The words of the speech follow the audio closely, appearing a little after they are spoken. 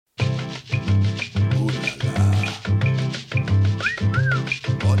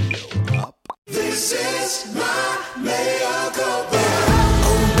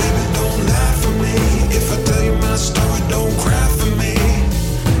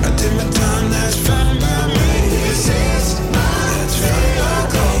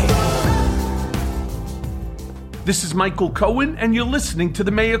This is Michael Cohen, and you're listening to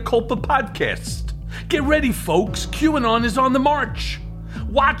the Mea Culpa podcast. Get ready, folks. QAnon is on the march.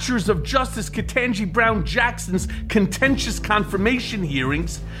 Watchers of Justice Ketanji Brown Jackson's contentious confirmation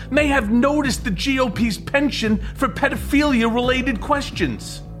hearings may have noticed the GOP's penchant for pedophilia-related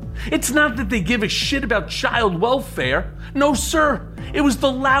questions. It's not that they give a shit about child welfare. No, sir. It was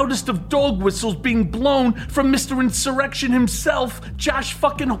the loudest of dog whistles being blown from Mr. Insurrection himself, Josh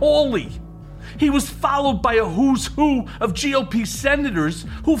fucking Hawley. He was followed by a who's who of GOP senators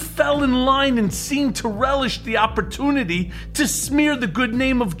who fell in line and seemed to relish the opportunity to smear the good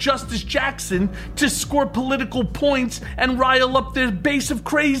name of Justice Jackson to score political points and rile up their base of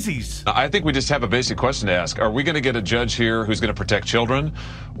crazies. I think we just have a basic question to ask. Are we going to get a judge here who's going to protect children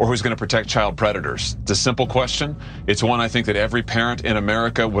or who's going to protect child predators? It's a simple question. It's one I think that every parent in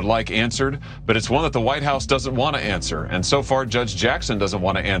America would like answered, but it's one that the White House doesn't want to answer. And so far, Judge Jackson doesn't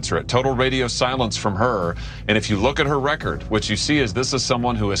want to answer it. Total radio silence from her. And if you look at her record, what you see is this is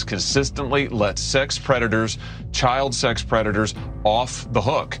someone who has consistently let sex predators, child sex predators, off the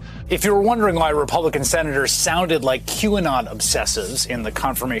hook. If you were wondering why Republican senators sounded like QAnon obsessives in the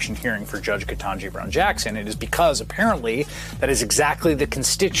confirmation hearing for Judge Ketanji Brown Jackson, it is because apparently that is exactly the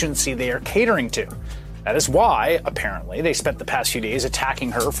constituency they are catering to. That is why, apparently, they spent the past few days attacking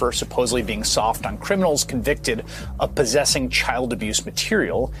her for supposedly being soft on criminals convicted of possessing child abuse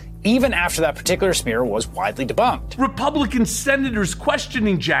material, even after that particular smear was widely debunked. Republican senators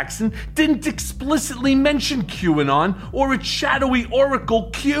questioning Jackson didn't explicitly mention QAnon or its shadowy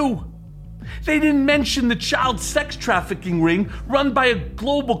oracle Q. They didn't mention the child sex trafficking ring run by a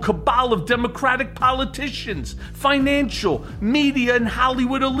global cabal of Democratic politicians, financial, media, and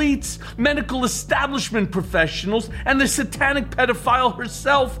Hollywood elites, medical establishment professionals, and the satanic pedophile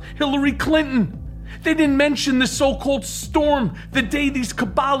herself, Hillary Clinton. They didn't mention the so-called storm, the day these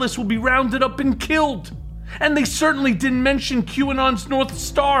cabalists will be rounded up and killed. And they certainly didn't mention QAnon's North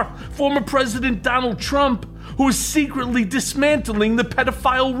Star, former President Donald Trump, who is secretly dismantling the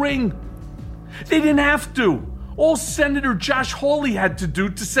pedophile ring. They didn't have to. All Senator Josh Hawley had to do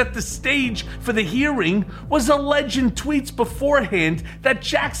to set the stage for the hearing was allege in tweets beforehand that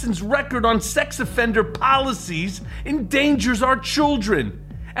Jackson's record on sex offender policies endangers our children.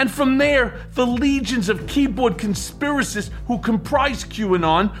 And from there, the legions of keyboard conspiracists who comprise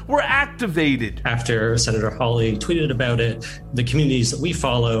QAnon were activated. After Senator Hawley tweeted about it, the communities that we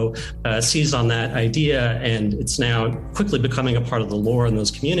follow seized on that idea, and it's now quickly becoming a part of the lore in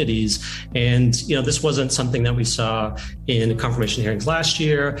those communities. And, this wasn't something that we saw in confirmation hearings last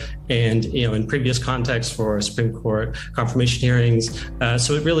year and, in previous contexts for Supreme Court confirmation hearings.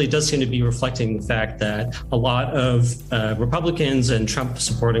 So it really does seem to be reflecting the fact that a lot of Republicans and Trump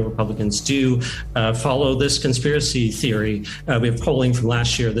supporting Republicans do follow this conspiracy theory. We have polling from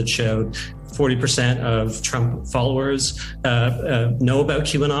last year that showed 40% of Trump followers know about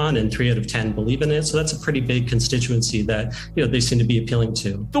QAnon and 3 out of 10 believe in it. So that's a pretty big constituency that they seem to be appealing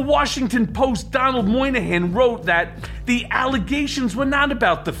to. The Washington Post Donald Moynihan wrote that the allegations were not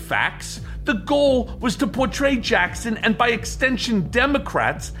about the facts. The goal was to portray Jackson, and by extension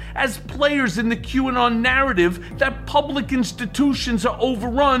Democrats, as players in the QAnon narrative that public institutions are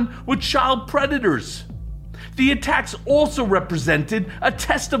overrun with child predators. The attacks also represented a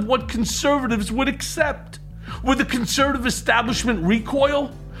test of what conservatives would accept. Would the conservative establishment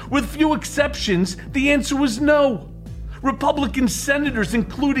recoil? With few exceptions, the answer was no. Republican senators,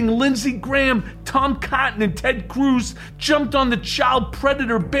 including Lindsey Graham, Tom Cotton, and Ted Cruz, jumped on the child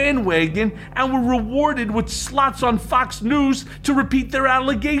predator bandwagon and were rewarded with slots on Fox News to repeat their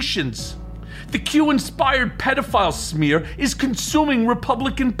allegations. The Q-inspired pedophile smear is consuming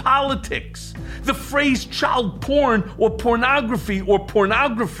Republican politics. The phrase child porn or pornography or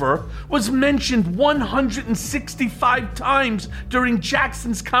pornographer was mentioned 165 times during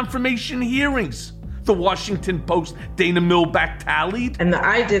Jackson's confirmation hearings. The Washington Post Dana Milback tallied. And the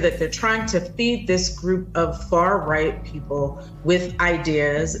idea that they're trying to feed this group of far-right people with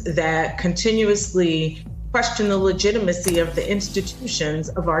ideas that continuously question the legitimacy of the institutions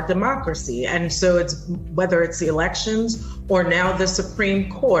of our democracy. And so it's whether it's the elections or now the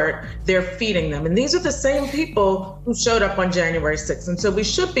Supreme Court, they're feeding them. And these are the same people who showed up on January 6th. And so we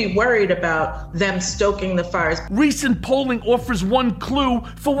should be worried about them stoking the fires. Recent polling offers one clue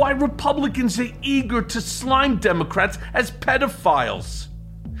for why Republicans are eager to slime Democrats as pedophiles.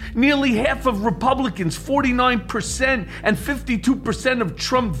 Nearly half of Republicans, 49%, and 52% of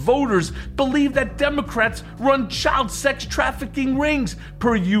Trump voters believe that Democrats run child sex trafficking rings,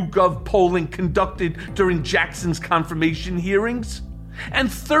 per YouGov polling conducted during Jackson's confirmation hearings. And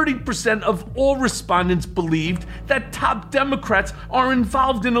 30% of all respondents believed that top Democrats are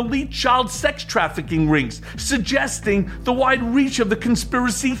involved in elite child sex trafficking rings, suggesting the wide reach of the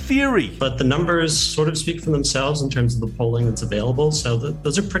conspiracy theory. But the numbers sort of speak for themselves in terms of the polling that's available. So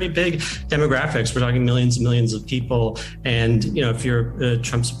those are pretty big demographics. We're talking millions and millions of people. And, if you're a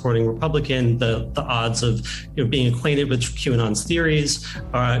Trump supporting Republican, the odds of being acquainted with QAnon's theories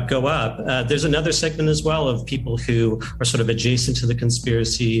go up. There's another segment as well of people who are sort of adjacent to the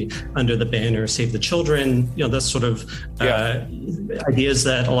conspiracy under the banner Save the Children. That's sort of ideas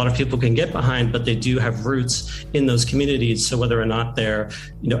that a lot of people can get behind, but they do have roots in those communities. So whether or not they're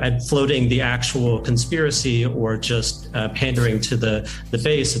floating the actual conspiracy or just pandering to the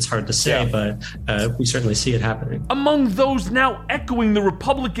base, it's hard to say, but we certainly see it happening. Among those now echoing the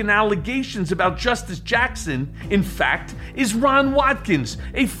Republican allegations about Justice Jackson, in fact, is Ron Watkins,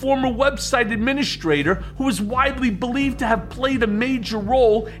 a former website administrator who is widely believed to have played a major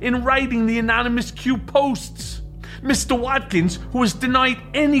role in writing the anonymous Q posts. Mr. Watkins, who has denied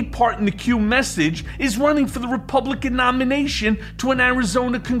any part in the Q message, is running for the Republican nomination to an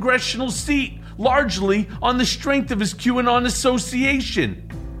Arizona congressional seat, largely on the strength of his QAnon association.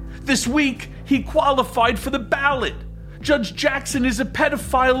 This week, he qualified for the ballot. Judge Jackson is a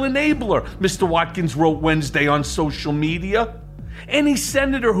pedophile enabler, Mr. Watkins wrote Wednesday on social media. Any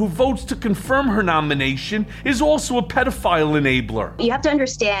senator who votes to confirm her nomination is also a pedophile enabler. You have to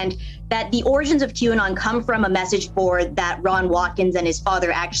understand that the origins of QAnon come from a message board that Ron Watkins and his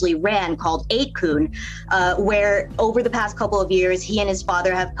father actually ran called Eichenwald, where over the past couple of years, he and his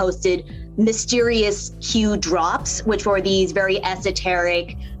father have posted mysterious Q drops, which were these very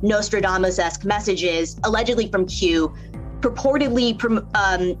esoteric, Nostradamus-esque messages, allegedly from Q, purportedly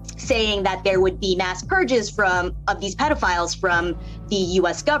saying that there would be mass purges of these pedophiles from the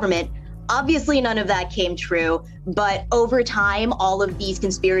U.S. government. Obviously, none of that came true, but over time, all of these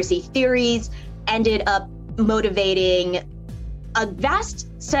conspiracy theories ended up motivating a vast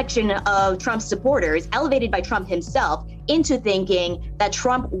section of Trump's supporters, elevated by Trump himself, into thinking that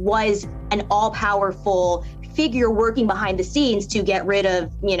Trump was an all-powerful figure working behind the scenes to get rid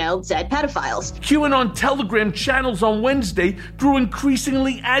of, said pedophiles. QAnon Telegram channels on Wednesday grew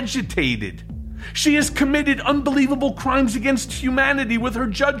increasingly agitated. She has committed unbelievable crimes against humanity with her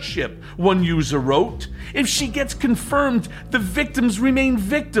judgeship, one user wrote. If she gets confirmed, the victims remain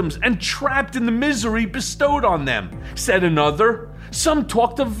victims and trapped in the misery bestowed on them, said another. Some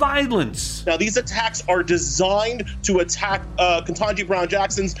talked of violence. Now, these attacks are designed to attack Ketanji Brown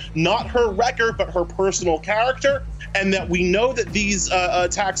Jackson's, not her record, but her personal character, and that we know that these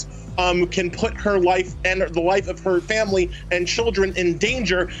attacks can put her life and the life of her family and children in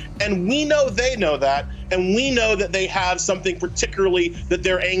danger. And we know they know that, and we know that they have something particularly that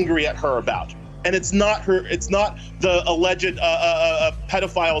they're angry at her about. And it's not the alleged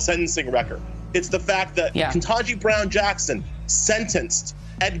pedophile sentencing record. It's the fact that Ketanji Brown Jackson sentenced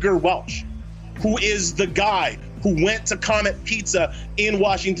Edgar Welch, who is the guy who went to Comet Pizza in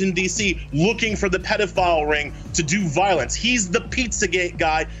Washington, D.C., looking for the pedophile ring to do violence. He's the Pizzagate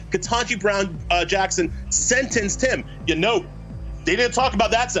guy. Ketanji Brown Jackson sentenced him. They didn't talk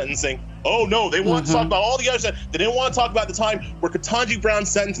about that sentencing. Oh, no, they want to talk about all the other stuff. They didn't want to talk about the time where Ketanji Brown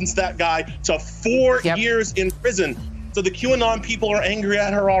sentenced that guy to 4 years in prison. So the QAnon people are angry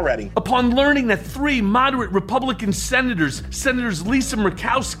at her already. Upon learning that 3 moderate Republican Senators Lisa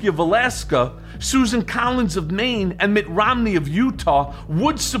Murkowski of Alaska, Susan Collins of Maine, and Mitt Romney of Utah,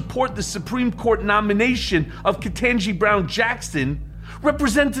 would support the Supreme Court nomination of Ketanji Brown Jackson,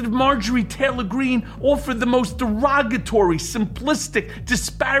 Representative Marjorie Taylor Greene offered the most derogatory, simplistic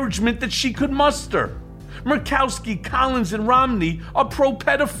disparagement that she could muster. Murkowski, Collins, and Romney are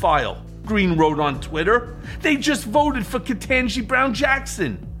pro-pedophile, Greene wrote on Twitter. They just voted for Ketanji Brown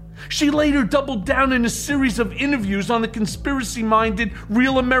Jackson. She later doubled down in a series of interviews on the conspiracy-minded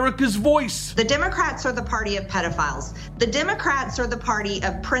Real America's Voice. The Democrats are the party of pedophiles. The Democrats are the party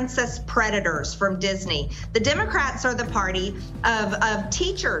of princess predators from Disney. The Democrats are the party of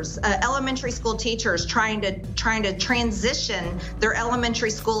teachers, elementary school teachers trying to transition their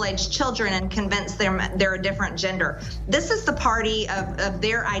elementary school-age children and convince them they're a different gender. This is the party of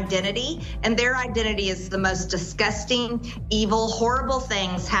their identity, and their identity is the most disgusting, evil, horrible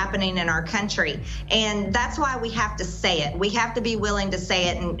things happening in our country. And that's why we have to say it. We have to be willing to say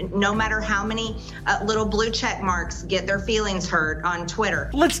it, and no matter how many little blue check marks get their feelings hurt on Twitter.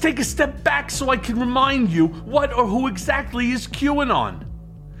 Let's take a step back so I can remind you what or who exactly is QAnon.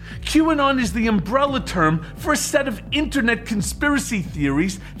 QAnon is the umbrella term for a set of internet conspiracy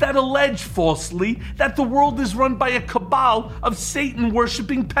theories that allege falsely that the world is run by a cabal of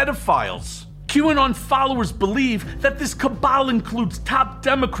Satan-worshipping pedophiles. QAnon followers believe that this cabal includes top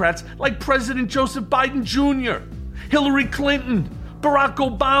Democrats like President Joseph Biden Jr., Hillary Clinton, Barack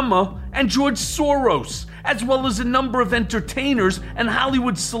Obama, and George Soros, as well as a number of entertainers and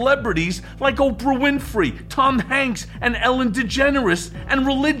Hollywood celebrities like Oprah Winfrey, Tom Hanks, and Ellen DeGeneres, and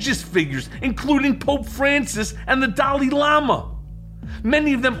religious figures, including Pope Francis and the Dalai Lama.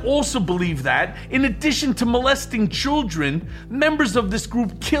 Many of them also believe that, in addition to molesting children, members of this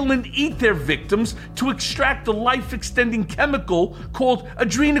group kill and eat their victims to extract a life-extending chemical called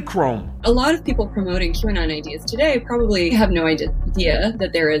adrenochrome. A lot of people promoting QAnon ideas today probably have no idea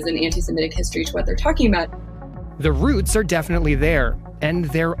that there is an anti-Semitic history to what they're talking about. The roots are definitely there, and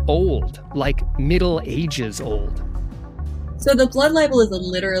they're old, like Middle Ages old. So the blood libel is a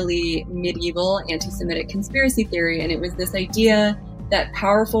literally medieval anti-Semitic conspiracy theory, and it was this idea that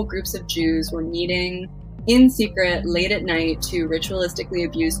powerful groups of Jews were meeting in secret late at night to ritualistically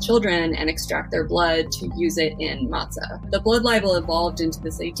abuse children and extract their blood to use it in matzah. The blood libel evolved into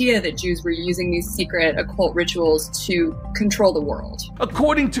this idea that Jews were using these secret occult rituals to control the world.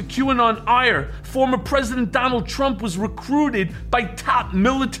 According to QAnon Ire, former President Donald Trump was recruited by top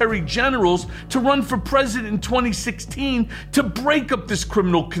military generals to run for president in 2016 to break up this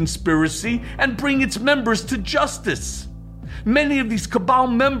criminal conspiracy and bring its members to justice. Many of these cabal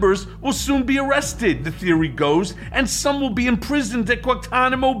members will soon be arrested, the theory goes, and some will be imprisoned at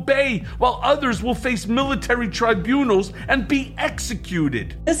Guantanamo Bay, while others will face military tribunals and be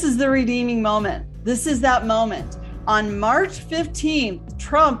executed. This is the redeeming moment. This is that moment. On March 15th,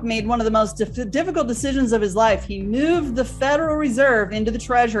 Trump made one of the most difficult decisions of his life. He moved the Federal Reserve into the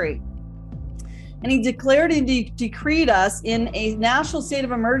Treasury. And he declared and decreed us in a national state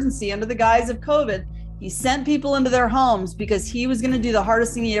of emergency under the guise of COVID. He sent people into their homes because he was going to do the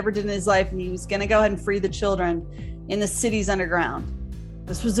hardest thing he ever did in his life, and he was going to go ahead and free the children in the cities underground.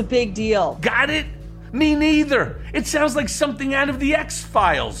 This was a big deal. Got it? Me neither. It sounds like something out of the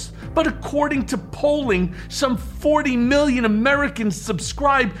X-Files. But according to polling, some 40 million Americans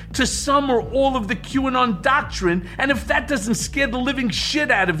subscribe to some or all of the QAnon doctrine, and if that doesn't scare the living shit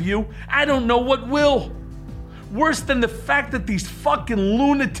out of you, I don't know what will. Worse than the fact that these fucking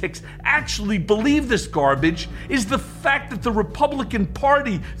lunatics actually believe this garbage is the fact that the Republican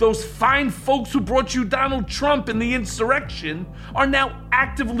Party, those fine folks who brought you Donald Trump in the insurrection, are now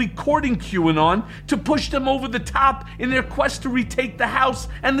actively courting QAnon to push them over the top in their quest to retake the House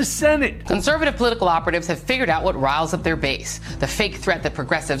and the Senate. Conservative political operatives have figured out what riles up their base, the fake threat that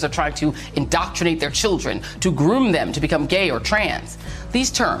progressives are trying to indoctrinate their children, to groom them to become gay or trans.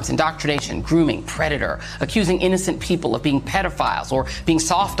 These terms, indoctrination, grooming, predator, accusing innocent people of being pedophiles or being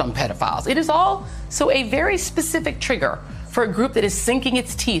soft on pedophiles, it is all so a very specific trigger for a group that is sinking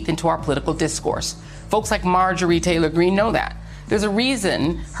its teeth into our political discourse. Folks like Marjorie Taylor Greene know that. There's a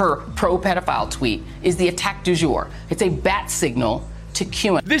reason her pro-pedophile tweet is the attack du jour. It's a bat signal to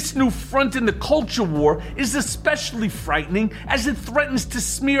QAnon. This new front in the culture war is especially frightening as it threatens to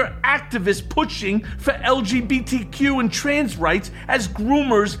smear activists pushing for LGBTQ and trans rights as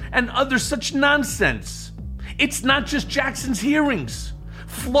groomers and other such nonsense. It's not just Jackson's hearings.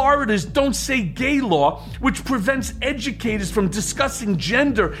 Florida's Don't Say Gay law, which prevents educators from discussing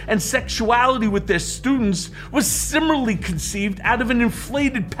gender and sexuality with their students, was similarly conceived out of an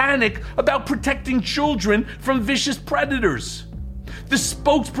inflated panic about protecting children from vicious predators. The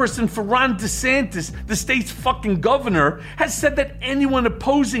spokesperson for Ron DeSantis, the state's fucking governor, has said that anyone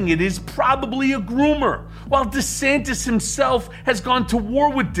opposing it is probably a groomer, while DeSantis himself has gone to war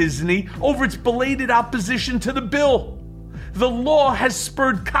with Disney over its belated opposition to the bill. The law has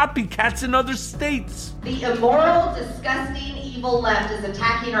spurred copycats in other states. The immoral, disgusting, evil left is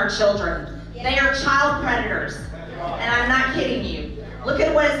attacking our children. They are child predators. And I'm not kidding you. Look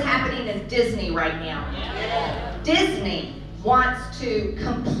at what is happening in Disney right now. Disney wants to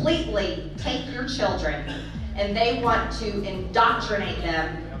completely take your children and they want to indoctrinate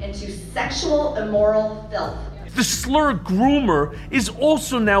them into sexual immoral filth. The slur groomer is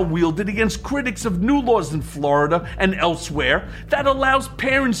also now wielded against critics of new laws in Florida and elsewhere that allows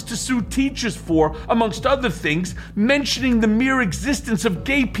parents to sue teachers for, amongst other things, mentioning the mere existence of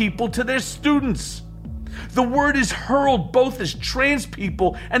gay people to their students. The word is hurled both as trans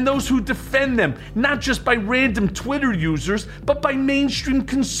people and those who defend them, not just by random Twitter users, but by mainstream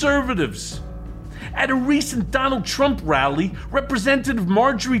conservatives. At a recent Donald Trump rally, Representative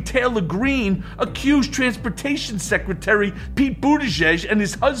Marjorie Taylor Greene accused Transportation Secretary Pete Buttigieg and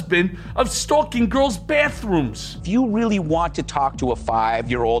his husband of stalking girls' bathrooms. If you really want to talk to a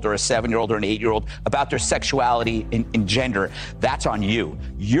 5-year-old or a 7-year-old or an 8-year-old about their sexuality and gender, that's on you.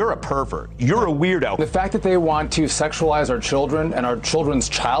 You're a pervert. You're a weirdo. The fact that they want to sexualize our children and our children's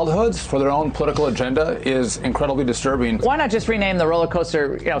childhoods for their own political agenda is incredibly disturbing. Why not just rename the roller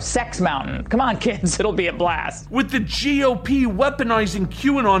coaster, Sex Mountain? Come on, kids, it'll be a blast. With the GOP weaponizing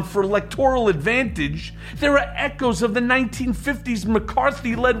QAnon for electoral advantage, there are echoes of the 1950s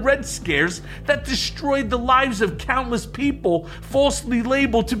McCarthy-led Red Scares that destroyed the lives of countless people falsely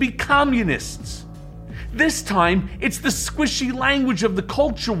labeled to be communists. This time, it's the squishy language of the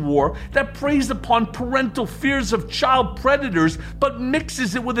culture war that preys upon parental fears of child predators but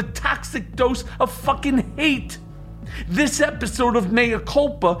mixes it with a toxic dose of fucking hate. This episode of Mea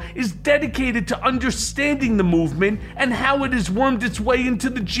Culpa is dedicated to understanding the movement and how it has wormed its way into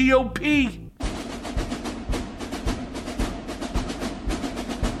the GOP.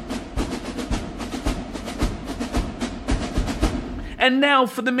 And now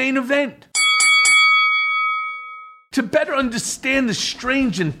for the main event. To better understand the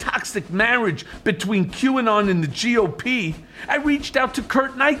strange and toxic marriage between QAnon and the GOP, I reached out to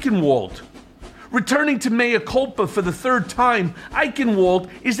Kurt Eichenwald. Returning to Mea Culpa for the third time, Eichenwald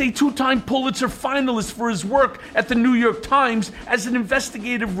is a 2-time Pulitzer finalist for his work at the New York Times as an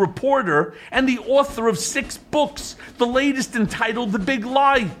investigative reporter and the author of 6 books, the latest entitled The Big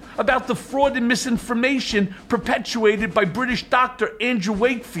Lie, about the fraud and misinformation perpetuated by British doctor Andrew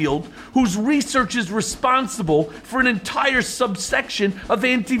Wakefield, whose research is responsible for an entire subsection of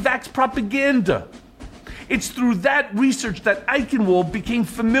anti-vax propaganda. It's through that research that Eichenwald became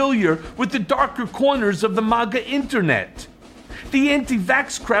familiar with the darker corners of the MAGA internet. The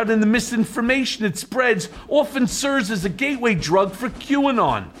anti-vax crowd and the misinformation it spreads often serves as a gateway drug for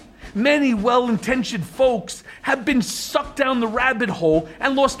QAnon. Many well-intentioned folks have been sucked down the rabbit hole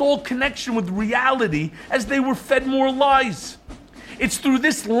and lost all connection with reality as they were fed more lies. It's through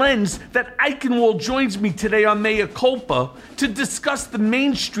this lens that Eichenwald joins me today on Mea Culpa to discuss the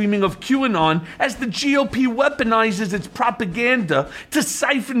mainstreaming of QAnon as the GOP weaponizes its propaganda to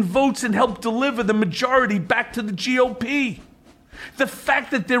siphon votes and help deliver the majority back to the GOP. The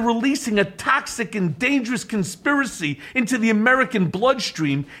fact that they're releasing a toxic and dangerous conspiracy into the American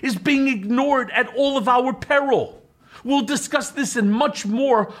bloodstream is being ignored at all of our peril. We'll discuss this and much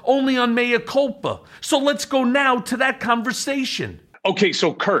more only on Mea Culpa. So let's go now to that conversation. Okay,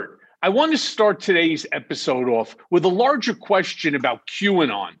 so Kurt, I want to start today's episode off with a larger question about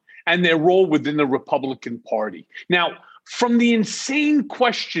QAnon and their role within the Republican Party. Now, from the insane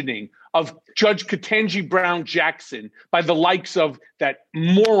questioning of Judge Ketanji Brown Jackson by the likes of that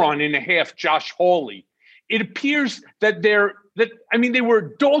moron and a half, Josh Hawley, it appears that they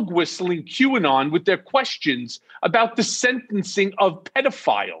were dog whistling QAnon with their questions about the sentencing of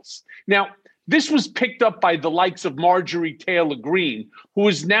pedophiles. Now, this was picked up by the likes of Marjorie Taylor Greene, who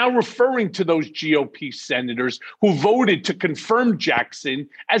is now referring to those GOP senators who voted to confirm Jackson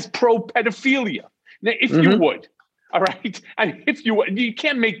as pro-pedophilia. Now, if you would, all right, and if you would, you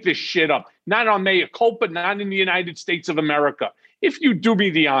can't make this shit up, not on Mea Culpa, not in the United States of America. If you do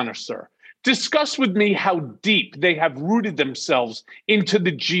me the honor, sir, discuss with me how deep they have rooted themselves into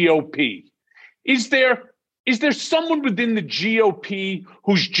the GOP. Is there someone within the GOP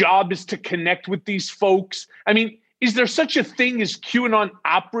whose job is to connect with these folks? I mean, is there such a thing as QAnon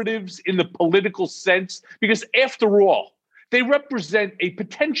operatives in the political sense? Because after all, they represent a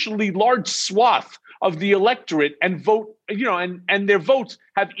potentially large swath of the electorate and vote, and their votes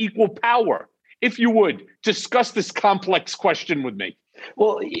have equal power. If you would, discuss this complex question with me.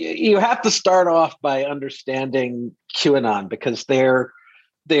 Well, you have to start off by understanding QAnon because they're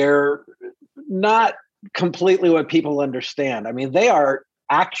not completely what people understand. I mean, they are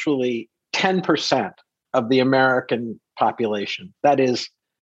actually 10% of the American population. That is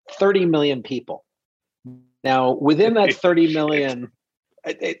 30 million people. Now, within that 30 million,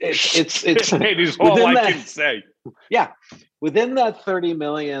 it's it is all I can say. Yeah. Within that 30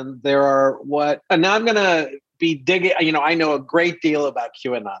 million, there are and now I'm going to be digging, I know a great deal about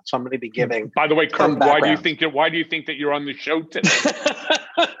QAnon, so I'm going to be giving. By the way, Kurt, why do you think that you're on the show today?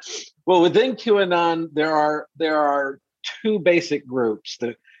 Well, within QAnon, there are 2 basic groups: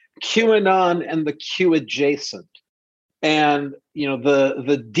 the QAnon and the Q adjacent. And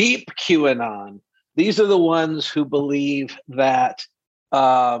the deep QAnon, these are the ones who believe that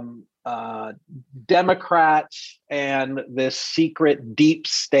Democrats and this secret deep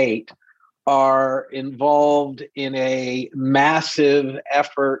state are involved in a massive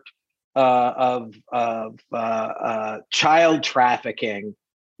effort child trafficking,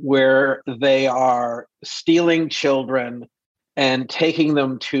 where they are stealing children and taking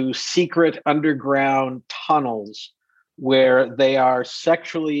them to secret underground tunnels where they are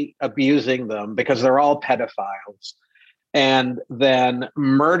sexually abusing them because they're all pedophiles, and then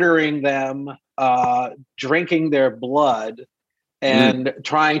murdering them, drinking their blood, and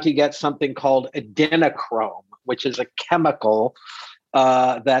trying to get something called adrenochrome, which is a chemical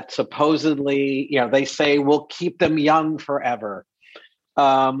that supposedly, they say will keep them young forever.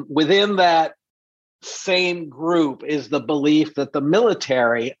 Within that same group is the belief that the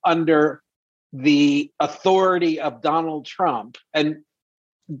military, under the authority of Donald Trump and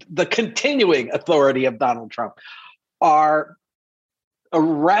the continuing authority of Donald Trump, are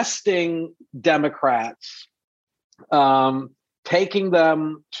arresting Democrats, taking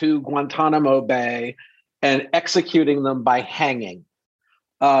them to Guantanamo Bay and executing them by hanging.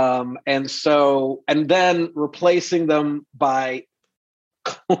 And then replacing them by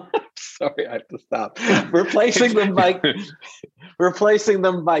sorry, I have to stop. Replacing them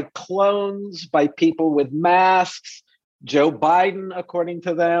by clones, by people with masks. Joe Biden, according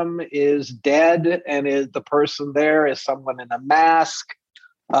to them, is dead, and the person there is someone in a mask.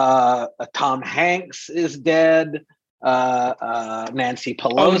 Tom Hanks is dead. Nancy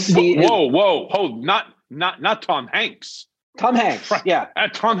Pelosi. Hold, not Tom Hanks. Tom Hanks, yeah.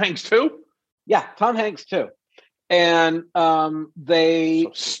 Tom Hanks too? Yeah, Tom Hanks too. And they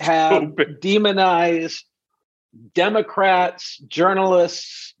have demonized Democrats,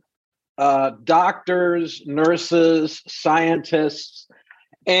 journalists, doctors, nurses, scientists.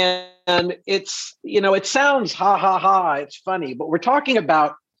 And it's, it sounds it's funny, but we're talking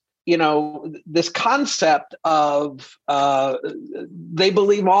about, this concept of they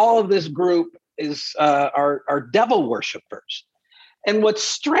believe all of this group are devil worshippers. And what's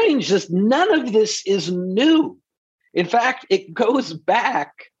strange is none of this is new. In fact, it goes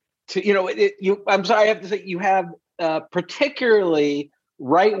back to, I'm sorry, I have to say, you have particularly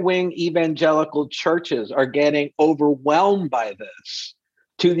right-wing evangelical churches are getting overwhelmed by this,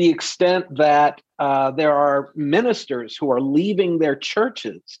 to the extent that there are ministers who are leaving their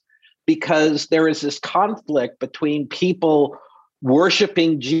churches because there is this conflict between people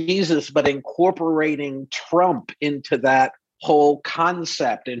worshiping Jesus but incorporating Trump into that whole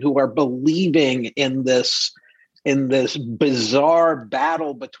concept, and who are believing in this bizarre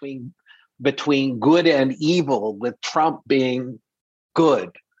battle between good and evil, with Trump being good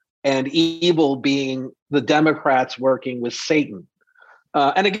and evil being the Democrats working with Satan.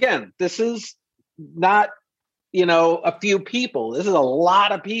 And again, this is not, a few people. This is a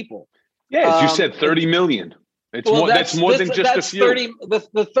lot of people. Yeah, as you said, 30 million. That's more than just a few.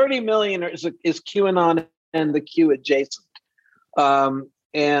 The 30 million is QAnon and the Q adjacent.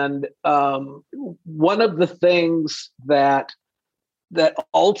 And one of the things that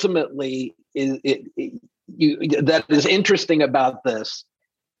ultimately that is interesting about this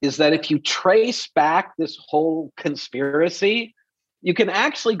is that if you trace back this whole conspiracy, you can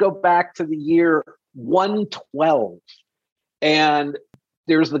actually go back to the year 112, and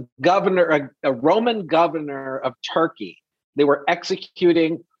there's the governor, a Roman governor of Turkey. They were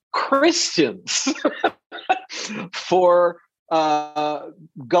executing Christians for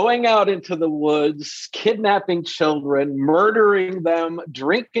going out into the woods, kidnapping children, murdering them,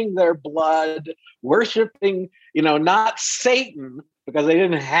 drinking their blood, worshiping, not Satan, because they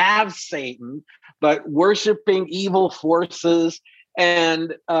didn't have Satan, but worshiping evil forces.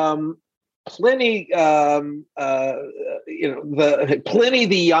 And Pliny, Pliny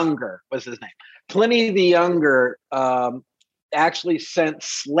the Younger was his name. Pliny the Younger actually sent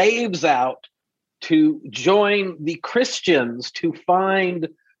slaves out to join the Christians to find,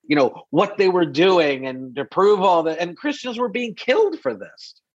 what they were doing and to prove all that. And Christians were being killed for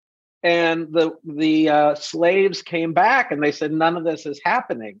this. And the slaves came back and they said, none of this is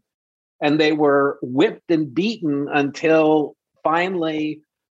happening. And they were whipped and beaten until finally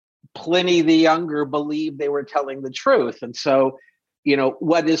Pliny the Younger believed they were telling the truth. And so,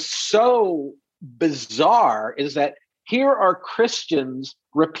 what is so bizarre is that here are Christians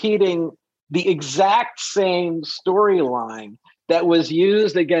repeating the exact same storyline that was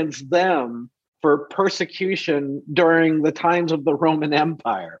used against them for persecution during the times of the Roman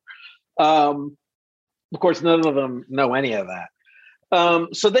Empire. Of course, none of them know any of that.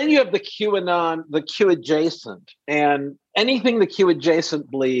 So then you have the QAnon, the Q adjacent, and anything the Q adjacent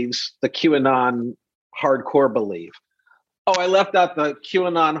believes, the QAnon hardcore believe. Oh, I left out the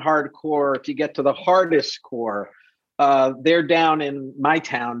QAnon hardcore. If you get to the hardest core, they're down in my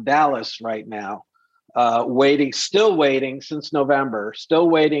town, Dallas, right now. still waiting since November, still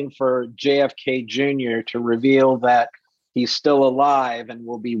waiting for JFK Jr. to reveal that he's still alive and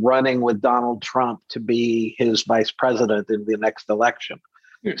will be running with Donald Trump to be his vice president in the next election.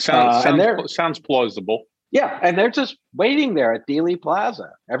 Sounds plausible. Yeah, and they're just waiting there at Dealey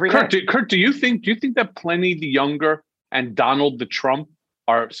Plaza every day. Kurt, do you think that Pliny the Younger and Donald the Trump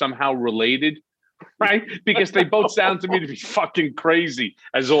are somehow related? Right? Because they both sound to me to be fucking crazy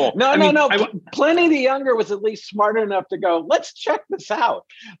as all. No. Pliny the Younger was at least smart enough to go, let's check this out.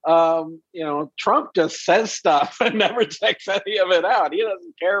 Trump just says stuff and never checks any of it out. He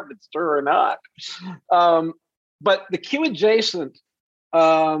doesn't care if it's true or not. But the Q adjacent,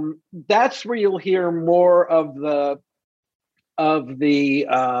 that's where you'll hear more of the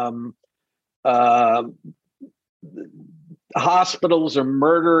hospitals are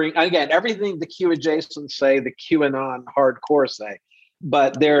murdering. Again, everything the Q adjacent say, the QAnon hardcore say,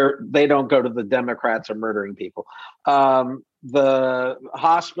 but they don't go to the Democrats are murdering people. The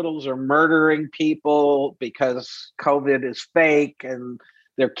hospitals are murdering people because COVID is fake and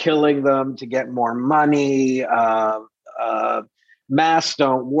they're killing them to get more money. Masks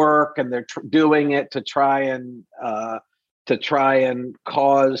don't work, and they're doing it to try and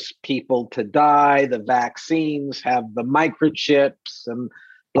cause people to die. The vaccines have the microchips and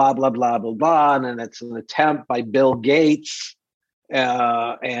blah, blah, blah, blah, blah. And it's an attempt by Bill Gates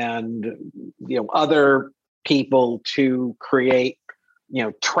and other people to create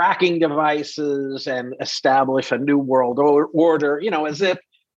tracking devices and establish a new world order,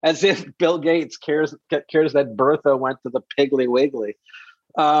 as if Bill Gates cares that Bertha went to the Piggly Wiggly.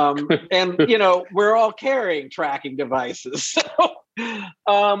 And we're all carrying tracking devices.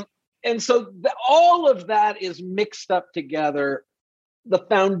 And so all of that is mixed up together. The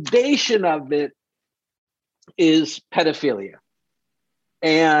foundation of it is pedophilia.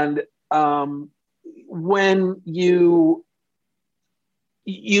 And when you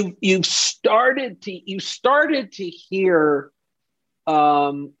started to hear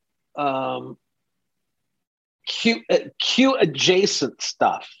Q adjacent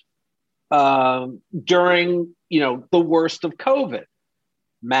stuff during the worst of COVID.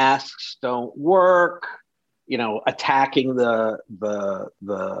 Masks don't work, attacking the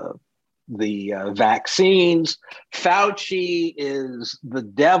vaccines. Fauci is the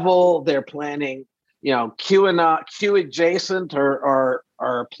devil. They're planning, QAnon, Q adjacent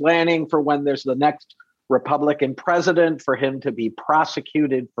are planning for when there's the next Republican president for him to be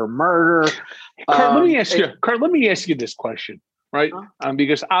prosecuted for murder. Kurt, let me ask you this question, right?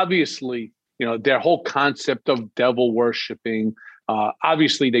 Because obviously, their whole concept of devil worshiping,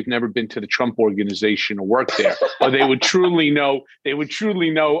 obviously they've never been to the Trump organization or worked there, or they would truly know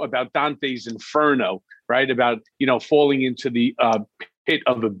about Dante's Inferno, right? About, falling into the pit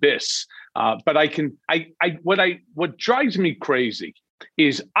of abyss. But what drives me crazy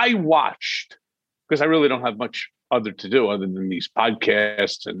is I watched, because I really don't have much other to do other than these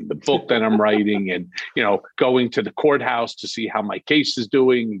podcasts and the book that I'm writing and, going to the courthouse to see how my case is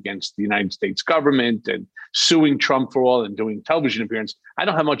doing against the United States government and suing Trump for all and doing television appearances. I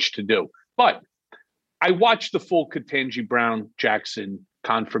don't have much to do, but I watched the full Ketanji Brown Jackson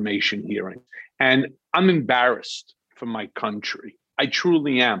confirmation hearing, and I'm embarrassed for my country. I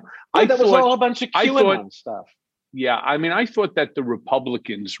truly am. That was all a bunch of QAnon stuff. Yeah. I thought that the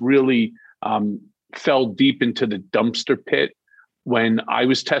Republicans really, fell deep into the dumpster pit when I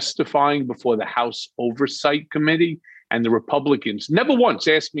was testifying before the House Oversight Committee, and the Republicans never once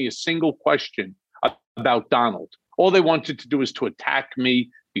asked me a single question about Donald. All they wanted to do is to attack me,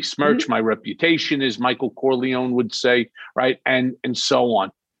 besmirch my reputation, as Michael Corleone would say, right? And so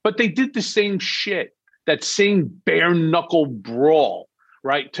on. But they did the same shit, that same bare knuckle brawl,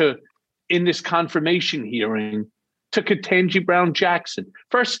 right? In this confirmation hearing to Ketanji Brown Jackson.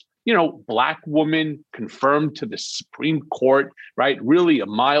 First, Black woman confirmed to the Supreme Court, right? Really a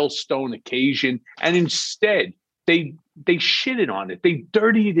milestone occasion. And instead, they shitted on it. They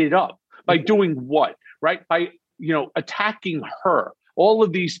dirtied it up by doing what, right? By, attacking her. All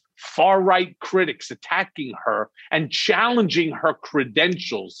of these far-right critics attacking her and challenging her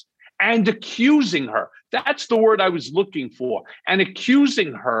credentials and accusing her. That's the word I was looking for. And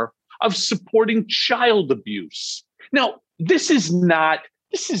accusing her of supporting child abuse. Now, this is not,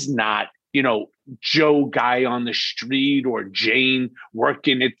 Joe guy on the street or Jane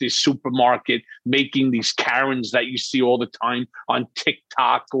working at the supermarket making these Karens that you see all the time on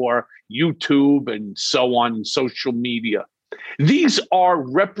TikTok or YouTube and so on in social media. These are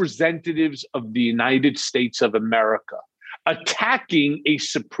representatives of the United States of America attacking a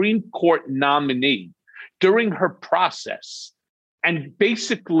Supreme Court nominee during her process and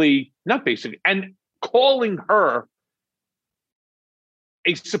calling her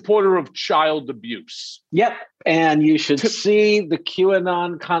a supporter of child abuse. Yep. And you should see the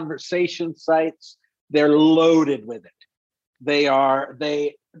QAnon conversation sites. They're loaded with it. They are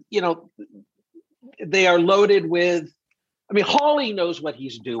loaded with, I mean, Hawley knows what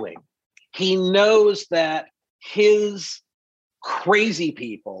he's doing. He knows that his crazy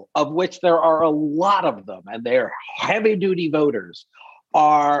people, of which there are a lot of them, and they're heavy-duty voters,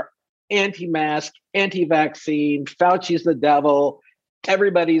 are anti-mask, anti-vaccine, Fauci's the devil,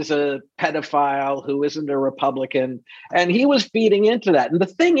 everybody's a pedophile who isn't a Republican. And he was feeding into that. And the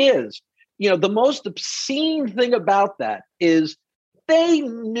thing is, the most obscene thing about that is they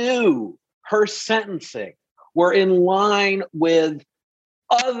knew her sentencing were in line with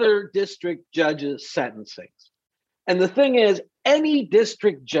other district judges' sentencings. And the thing is, any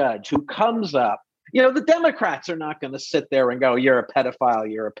district judge who comes up, the Democrats are not going to sit there and go, you're a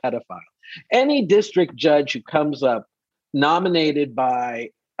pedophile, you're a pedophile. Any district judge who comes up nominated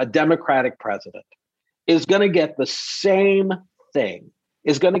by a Democratic president is going to get the same thing,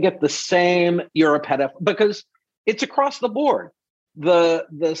 is going to get the same, you're a pedophile, because it's across the board.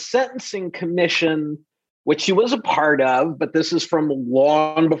 The Sentencing Commission, which she was a part of, but this is from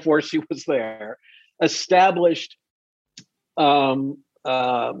long before she was there, established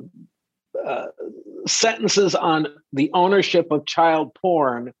sentences on the ownership of child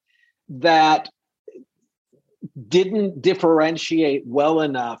porn that didn't differentiate well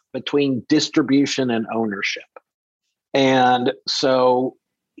enough between distribution and ownership. And so,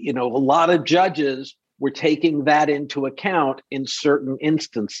 a lot of judges were taking that into account in certain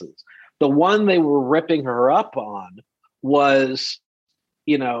instances. The one they were ripping her up on was,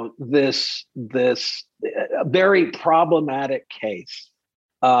 this very problematic case.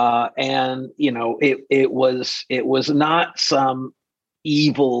 And, it was not some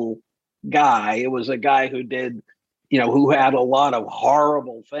evil guy. It was a guy who did, who had a lot of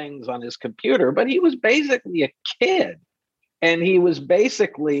horrible things on his computer, but he was basically a kid. And he was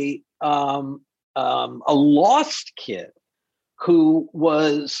basically a lost kid who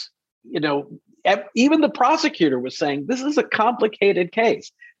was, even the prosecutor was saying, this is a complicated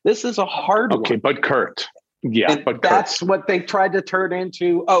case. This is a hard one. Okay, but Kurt. Yeah, and that's what they tried to turn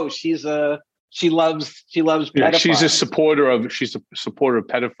into. Oh, she loves pedophiles. Yeah, she's a supporter of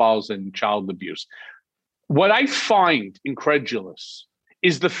pedophiles and child abuse. What I find incredulous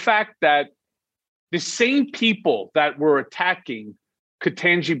is the fact that the same people that were attacking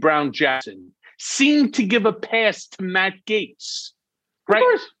Ketanji Brown Jackson seem to give a pass to Matt Gaetz.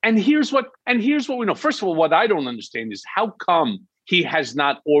 Right. And here's what we know. First of all, what I don't understand is how come he has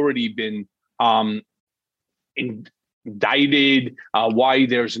not already been indicted, why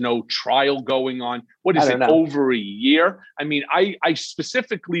there's no trial going on. What is it, over a year? I mean, I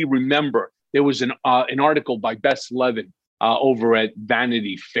specifically remember there was an article by Bess Levin over at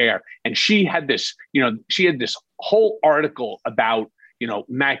Vanity Fair, and she had this whole article about,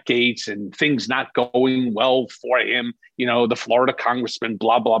 Matt Gaetz and things not going well for him, the Florida congressman,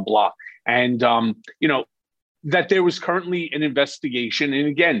 blah, blah, blah. And, that there was currently an investigation. And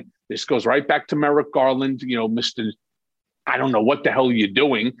again, this goes right back to Merrick Garland, Mr. I don't know what the hell you're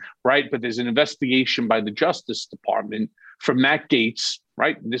doing, right? But there's an investigation by the Justice Department for Matt Gaetz,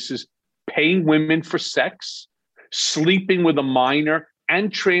 right? This is paying women for sex, sleeping with a minor,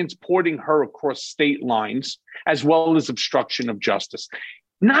 and transporting her across state lines, as well as obstruction of justice.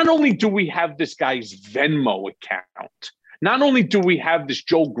 Not only do we have this guy's Venmo account, not only do we have this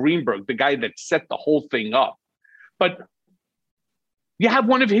Joel Greenberg, the guy that set the whole thing up, but you have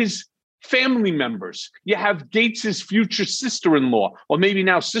one of his family members. You have Gaetz's future sister-in-law, or maybe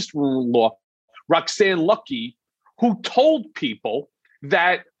now sister-in-law, Roxanne Lucky, who told people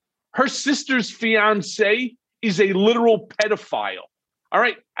that her sister's fiance is a literal pedophile. All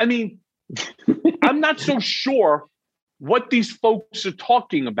right. I mean, I'm not so sure what these folks are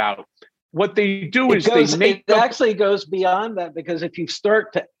talking about. What they do is it actually goes beyond that, because if you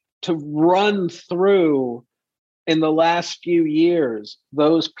start to run through in the last few years,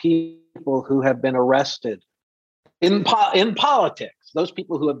 those people who have been arrested in politics, those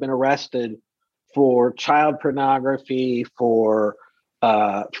people who have been arrested for child pornography, for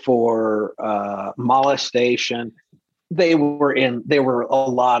molestation, there were a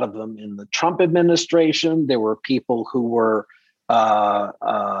lot of them in the Trump administration. There were people who were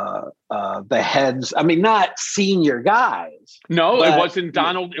the heads. I mean, not senior guys. No, it wasn't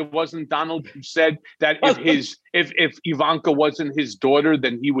Donald. It wasn't Donald who said that if Ivanka wasn't his daughter,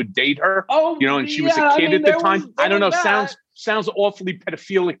 then he would date her. Oh, and she was a kid at the time. I don't know. Sounds awfully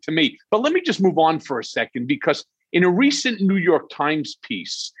pedophilic to me. But let me just move on for a second, because in a recent New York Times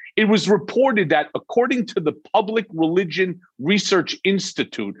piece, It was reported that according to the Public Religion Research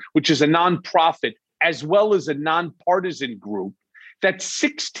Institute, which is a nonprofit as well as a nonpartisan group, that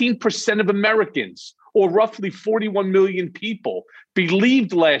 16% of Americans, or roughly 41 million people,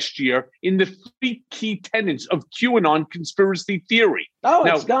 believed last year in the 3 key tenets of QAnon conspiracy theory. Oh,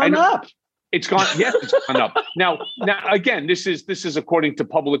 it's gone up. It's gone. Yes, it's gone up. Now, again, this is according to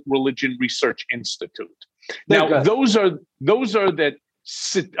Public Religion Research Institute. Now, those are that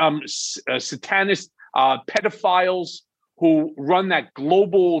satanist pedophiles who run that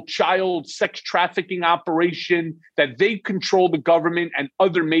global child sex trafficking operation, that they control the government and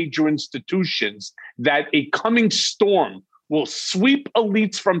other major institutions, that a coming storm will sweep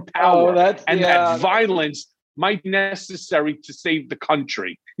elites from power, that violence might be necessary to save the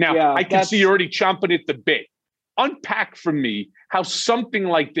country. Now, I can see you're already chomping at the bit. Unpack for me how something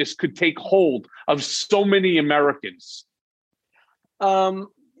like this could take hold of so many Americans.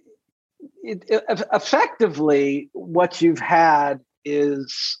 Effectively, what you've had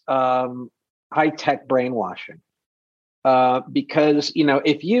is high-tech brainwashing, because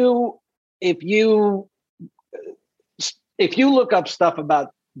if you look up stuff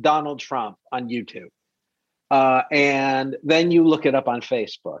about Donald Trump on YouTube, and then you look it up on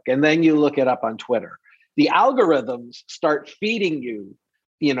Facebook, and then you look it up on Twitter, the algorithms start feeding you,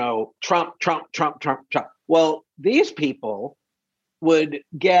 Trump, Trump, Trump, Trump, Trump. Well, these people would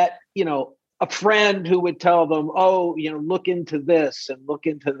get, a friend who would tell them, look into this and look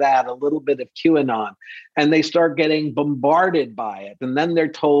into that, a little bit of QAnon. And they start getting bombarded by it. And then they're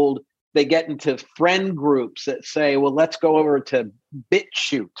told, they get into friend groups that say, well, let's go over to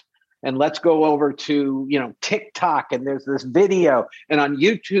BitChute and let's go over to, TikTok. And there's this video. And on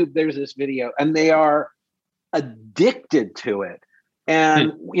YouTube, there's this video. And they are addicted to it.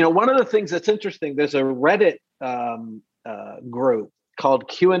 And, one of the things that's interesting, there's a Reddit group called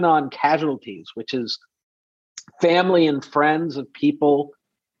QAnon Casualties, which is family and friends of people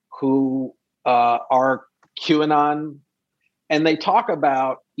who are QAnon. And they talk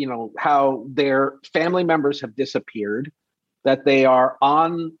about, how their family members have disappeared, that they are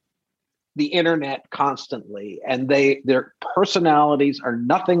on the internet constantly, and their personalities are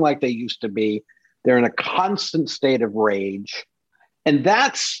nothing like they used to be. They're in a constant state of rage. And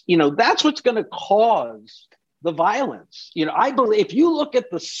that's what's going to cause the violence. I believe if you look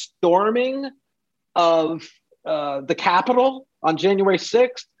at the storming of the Capitol on January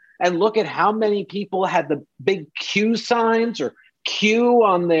 6th and look at how many people had the big Q signs or Q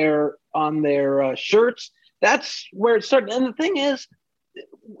on their shirts, that's where it started. And the thing is,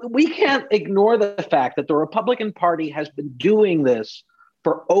 we can't ignore the fact that the Republican Party has been doing this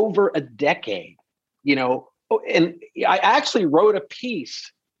for over a decade. And I actually wrote a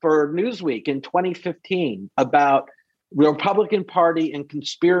piece for Newsweek in 2015 about the Republican Party and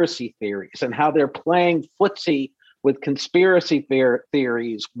conspiracy theories and how they're playing footsie with conspiracy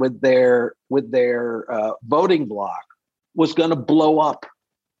theories with their voting bloc was going to blow up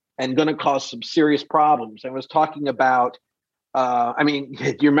and going to cause some serious problems. I was talking about, do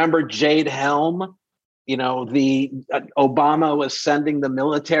you remember Jade Helm? Obama was sending the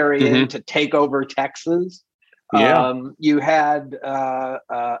military in to take over Texas. Yeah. You had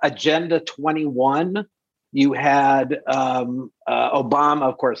Agenda 21. You had Obama,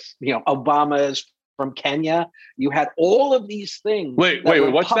 of course. Obama is from Kenya. You had all of these things. Wait,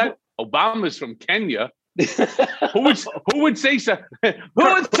 what's that? Obama's from Kenya. Who would say so? Who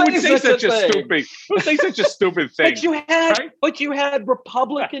would say such a stupid? Who would say such a stupid thing? But you had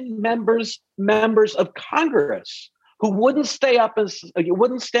Republican members of Congress who wouldn't stand up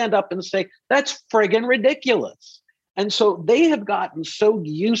and say that's friggin' ridiculous. And so they have gotten so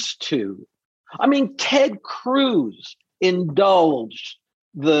used to. Ted Cruz indulged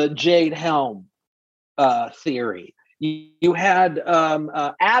the Jade Helm theory. You had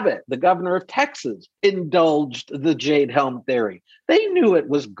Abbott, the governor of Texas, indulged the Jade Helm theory. They knew it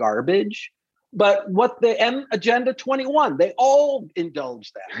was garbage, but Agenda 21, they all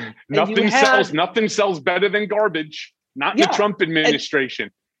indulged that. Nothing sells better than garbage. Not in the Trump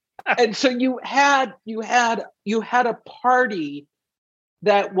administration. And so you had a party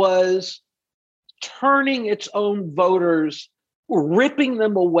that was turning its own voters, ripping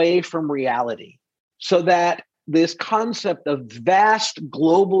them away from reality, so that this concept of vast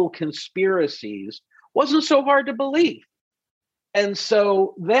global conspiracies wasn't so hard to believe. And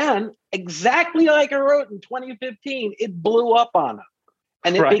so then, exactly like I wrote in 2015, it blew up on them.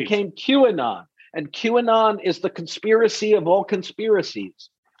 And it became QAnon. And QAnon is the conspiracy of all conspiracies.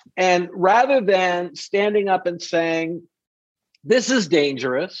 And rather than standing up and saying, this is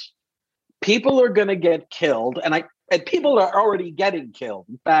dangerous, people are going to get killed. And And people are already getting killed.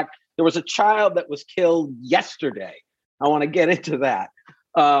 In fact, there was a child that was killed yesterday. I want to get into that.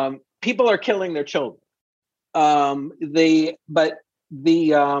 People are killing their children. Was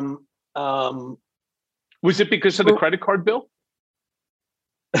it because of the credit card bill?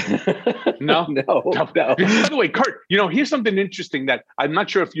 No. By the way, Kurt, here's something interesting that I'm not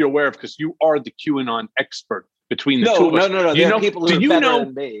sure if you're aware of, because you are the QAnon expert between the two of us. No. There are people who are better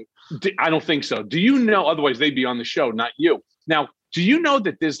than me. I don't think so. Do you know? Otherwise, they'd be on the show, not you. Now, do you know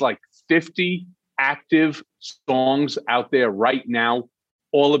that there's like 50 active songs out there right now,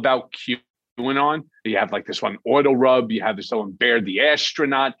 all about QAnon? You have like this one, Auto Rub. You have this one, Bear the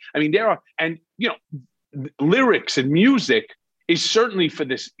Astronaut. I mean, there are, and lyrics and music is certainly for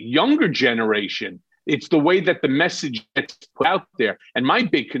this younger generation. It's the way that the message gets put out there. And my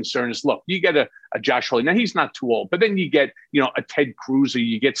big concern is, look, you get a Josh Hawley. Now, he's not too old, but then you get, a Ted Cruz, or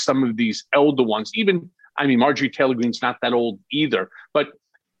you get some of these elder ones. Even, Marjorie Taylor Greene's not that old either. But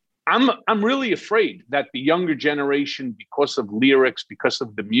I'm really afraid that the younger generation, because of lyrics, because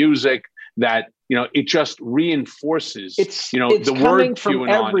of the music, that, it just reinforces, it's the coming word from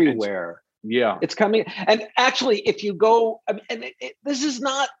QAnon. everywhere. Yeah. It's coming. And actually, if you go, this is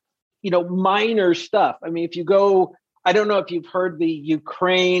not, minor stuff. If you go, I don't know if you've heard the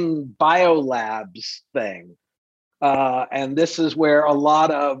Ukraine biolabs thing. And this is where a lot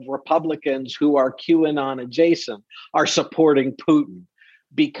of Republicans who are QAnon adjacent are supporting Putin,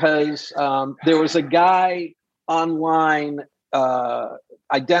 because there was a guy online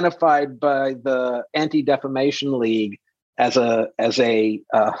identified by the Anti-Defamation League as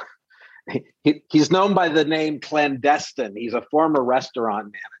he's known by the name Clandestine. He's a former restaurant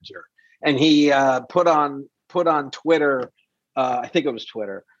manager, and he put on Twitter, I think it was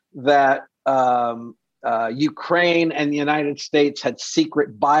Twitter, that Ukraine and the United States had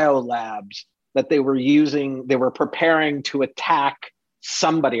secret biolabs that they were preparing to attack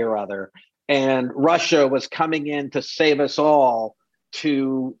somebody or other, and Russia was coming in to save us all,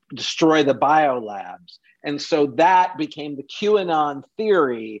 to destroy the biolabs. And so that became the QAnon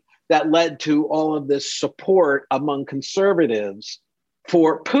theory that led to all of this support among conservatives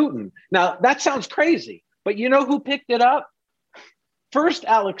for Putin. Now, that sounds crazy, but you know who picked it up? First,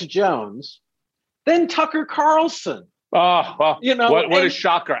 Alex Jones, then Tucker Carlson. What a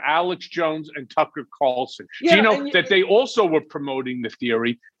shocker. Alex Jones and Tucker Carlson. Yeah, Do you know that they also were promoting the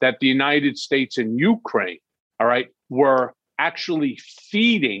theory that the United States and Ukraine, were actually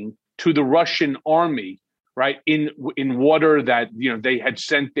feeding to the Russian army, right, in water that they had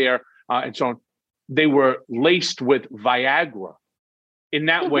sent there and so on. They were laced with Viagra. In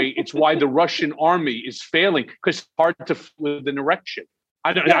that way, it's why the Russian army is failing, because it's hard to with an erection.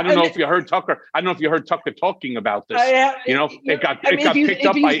 I don't know if you heard Tucker. I don't know if you heard Tucker talking about this. It got picked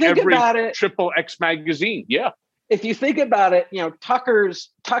up by every XXX magazine. Yeah. If you think about it,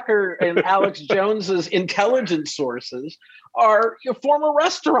 Tucker and Alex Jones's intelligence sources are your former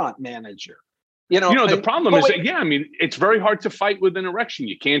restaurant manager. The problem is that, it's very hard to fight with an erection.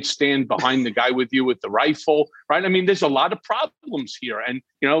 You can't stand behind the guy with you with the rifle, right? there's a lot of problems here, and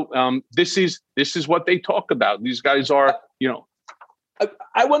this is what they talk about. These guys are,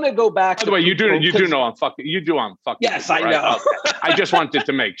 I want to go back. By the way, you do know I'm fucking. You do I'm fucking. Yes, I know. Okay. I just wanted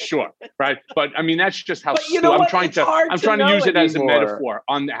to make sure, right? But that's just how I'm trying to use it as a metaphor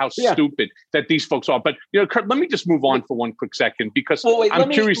on how stupid that these folks are. But Kurt, let me just move on for one quick second, because I'm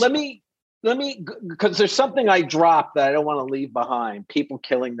curious. Let me, because there's something I dropped that I don't want to leave behind: people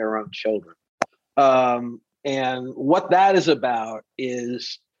killing their own children. And what that is about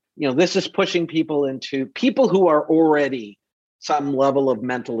is, this is pushing people who are already some level of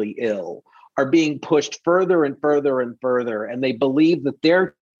mentally ill are being pushed further and further and further. And they believe that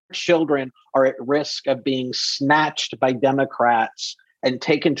their children are at risk of being snatched by Democrats and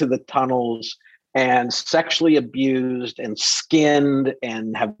taken to the tunnels and sexually abused and skinned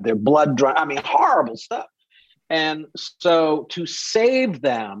and have their blood drawn. Horrible stuff. And so to save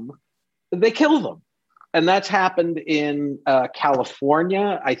them, they kill them. And that's happened in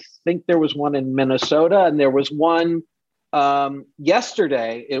California. I think there was one in Minnesota, and there was one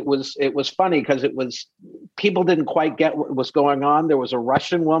yesterday. It was funny because people didn't quite get what was going on. There was a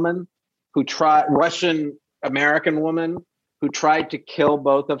Russian American woman who tried to kill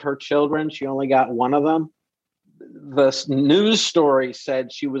both of her children. She only got one of them. The news story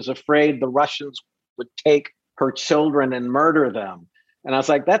said she was afraid the Russians would take her children and murder them. And I was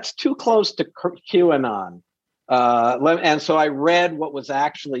like, that's too close to QAnon. And so I read what was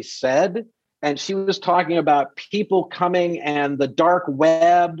actually said. And she was talking about people coming, and the dark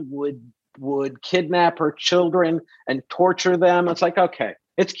web would kidnap her children and torture them. It's like, okay,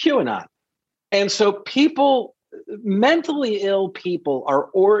 it's QAnon. And so people mentally ill people are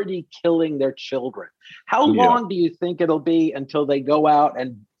already killing their children. How long do you think it'll be until they go out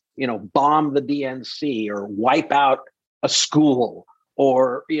and, bomb the DNC or wipe out a school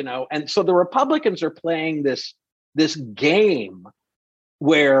or, and so the Republicans are playing this game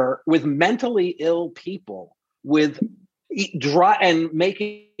where with mentally ill people, with and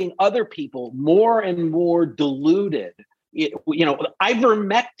making other people more and more deluded.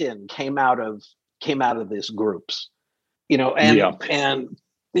 Ivermectin came out of these groups, and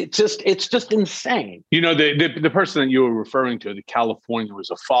it's just insane. The person that you were referring to, the California, was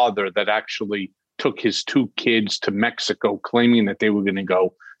a father that actually took his 2 kids to Mexico, claiming that they were going to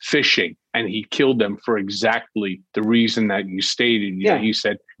go fishing, and he killed them for exactly the reason that you stated. He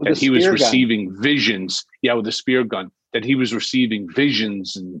said that he was receiving visions. With a spear gun. That he was receiving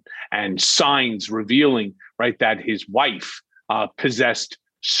visions and signs revealing, right, that his wife possessed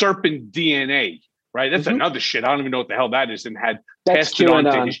serpent DNA, right? That's another shit. I don't even know what the hell that is, and had passed it on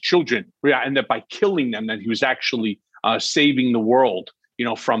to his children. And that by killing them, that he was actually saving the world,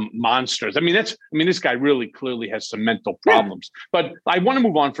 from monsters. This guy really clearly has some mental problems. But I want to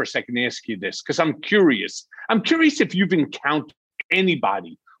move on for a second and ask you this, because I'm curious. I'm curious if you've encountered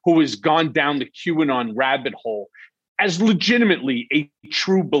anybody who has gone down the QAnon rabbit hole as legitimately a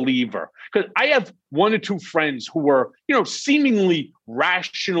true believer. Because I have 1 or 2 friends who were, seemingly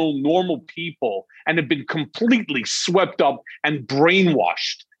rational, normal people and have been completely swept up and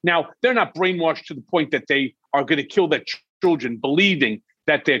brainwashed. Now, they're not brainwashed to the point that they are going to kill their children, believing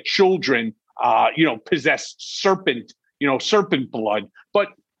that their children, possess serpent blood. But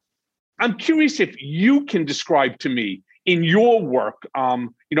I'm curious if you can describe to me, in your work,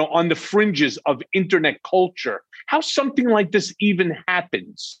 on the fringes of internet culture, how something like this even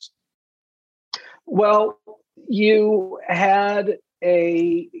happens. Well, you had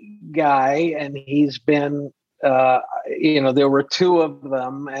a guy, and he's been, there were 2 of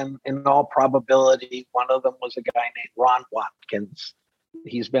them, and in all probability, one of them was a guy named Ron Watkins.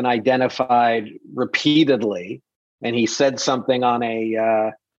 He's been identified repeatedly, and he said something in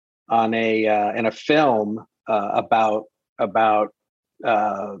a film about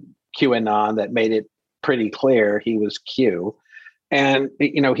QAnon that made it pretty clear he was Q. And,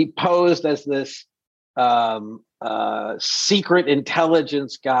 he posed as this secret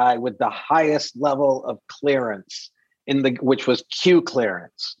intelligence guy with the highest level of clearance which was Q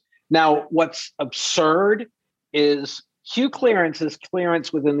clearance. Now, what's absurd is Q clearance is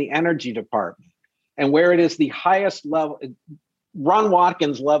clearance within the energy department. And where it is the highest level, Ron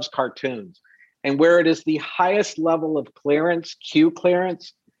Watkins loves cartoons. And where it is the highest level of clearance, Q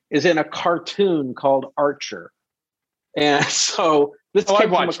clearance, is in a cartoon called Archer. And so this I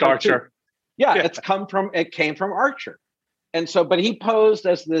watched Archer. Yeah, it came from Archer. And so, but he posed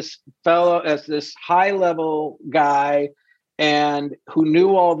as this high level guy and who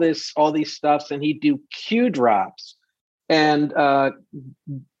knew all these stuffs, and he'd do Q drops. And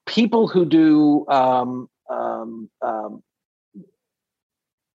people who do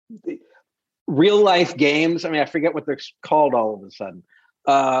real life games. I forget what they're called all of a sudden.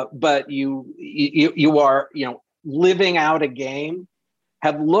 But you are, living out a game,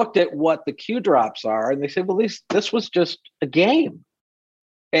 have looked at what the Q drops are, and they say, well, this was just a game.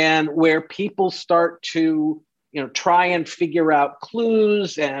 And where people start to, try and figure out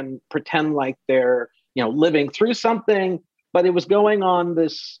clues and pretend like they're, living through something, but it was going on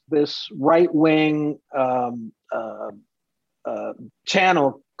this right wing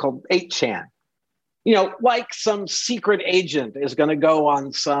channel called 8chan. Like some secret agent is going to go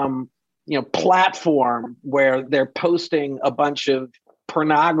on some, platform where they're posting a bunch of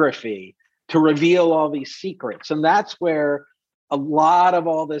pornography to reveal all these secrets. And that's where a lot of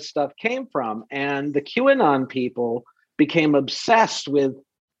all this stuff came from. And the QAnon people became obsessed with,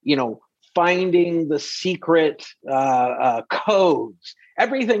 finding the secret codes.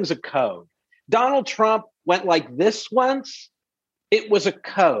 Everything's a code. Donald Trump went like this once. It was a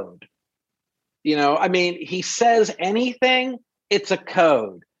code. He says anything, it's a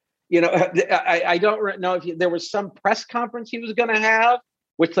code. I don't know if there was some press conference he was going to have,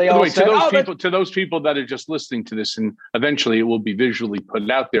 which they all said. To those people that are just listening to this, and eventually it will be visually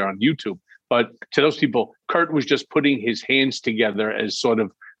put out there on YouTube. But to those people, Kurt was just putting his hands together as sort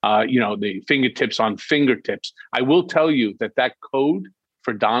of, the fingertips on fingertips. I will tell you that code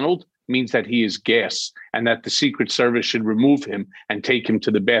for Donald means that he is gas, and that the Secret Service should remove him and take him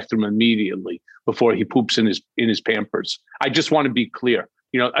to the bathroom immediately before he poops in his Pampers. I just want to be clear.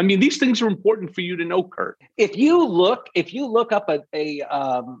 These things are important for you to know, Kurt. If you look up a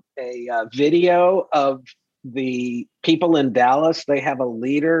video of the people in Dallas, they have a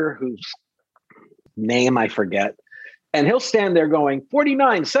leader who's name I forget. And he'll stand there going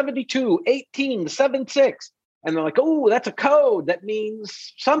 49, 72, 18, 76. And they're like, oh, that's a code. That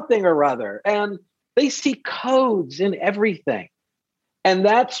means something or other. And they see codes in everything. And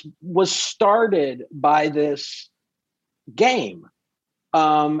that was started by this game.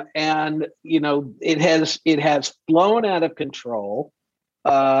 And, it has flown out of control.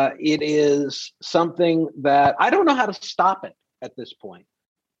 It is something that I don't know how to stop it at this point.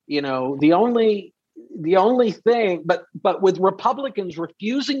 The only thing, but with Republicans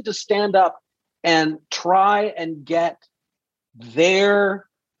refusing to stand up and try and get their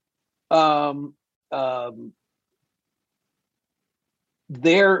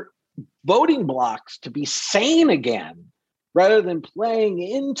voting blocks to be sane again, rather than playing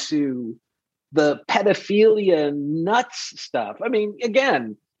into the pedophilia and nuts stuff. I mean,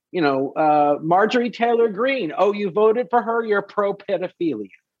 again, Marjorie Taylor Greene. Oh, you voted for her? You're pro pedophilia.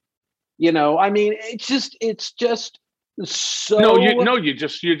 I mean, it's just so.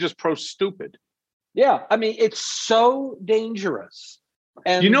 You're just pro stupid. Yeah, I mean, it's so dangerous.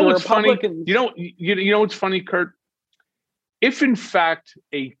 And what's funny? You know what's funny, Kurt? If in fact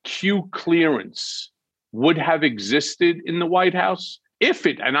a Q clearance would have existed in the White House,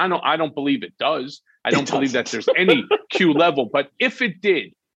 and I don't believe it does. I don't believe that there's any Q level, but if it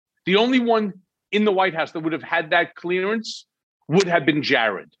did, the only one in the White House that would have had that clearance would have been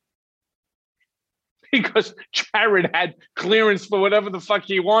Jared. Because Jared had clearance for whatever the fuck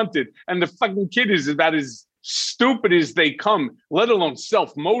he wanted. And the fucking kid is about as stupid as they come, let alone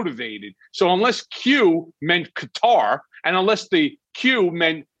self-motivated. So unless Q meant Qatar, and unless the Q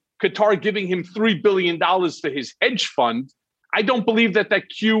meant Qatar giving him $3 billion for his hedge fund, I don't believe that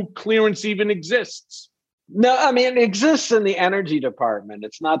Q clearance even exists. No, I mean, it exists in the energy department.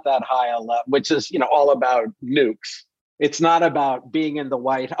 It's not that high a level, which is, all about nukes. It's not about being in the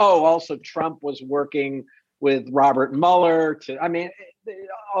White House. Oh, also Trump was working with Robert Mueller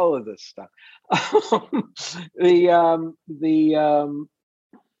all of this stuff.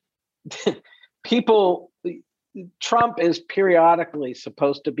 Trump is periodically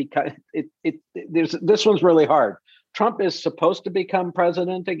supposed to become. This one's really hard. Trump is supposed to become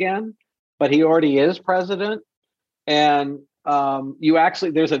president again, but he already is president. And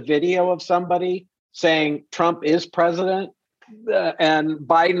there's a video of somebody saying Trump is president and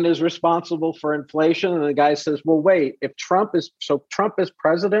Biden is responsible for inflation. And the guy says, well, wait, if Trump is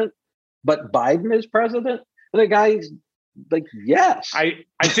president, but Biden is president? And the guy's like, yes. I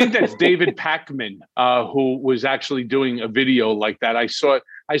think that's David Pakman, who was actually doing a video like that. I saw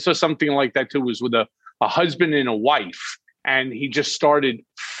something like that too. It was with a husband and a wife, and he just started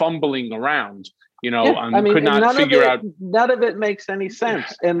fumbling around. Could not figure out. None of it makes any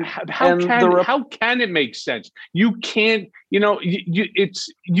sense. And how can it make sense? You can't.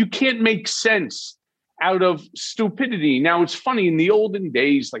 You can't make sense out of stupidity. Now it's funny. In the olden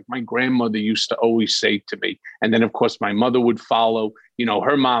days, like my grandmother used to always say to me, and then of course my mother would follow.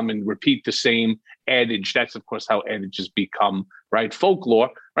 Her mom and repeat the same adage. That's of course how adages become folklore.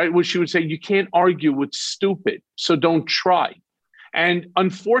 Where she would say, "You can't argue with stupid, so don't try." And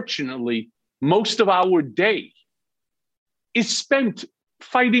unfortunately, most of our day is spent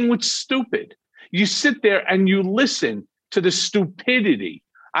fighting with stupid. You sit there and you listen to the stupidity.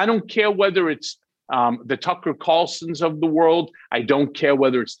 I don't care whether it's the Tucker Carlsons of the world. I don't care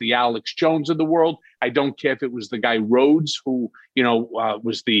whether it's the Alex Jones of the world. I don't care if it was the guy Rhodes who,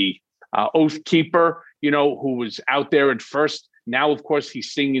 was the oath keeper, who was out there at first. Now, of course,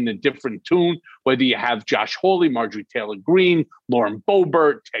 he's singing a different tune, whether you have Josh Hawley, Marjorie Taylor Greene, Lauren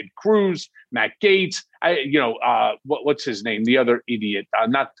Boebert, Ted Cruz, Matt Gaetz, what's his name? The other idiot,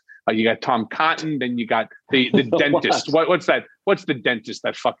 you got Tom Cotton, then you got the dentist. What's that? What's the dentist?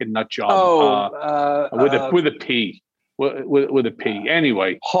 That fucking nut job with a P. With a P.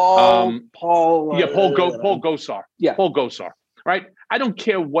 Anyway, Paul Gosar. Yeah, Paul Gosar. Right. I don't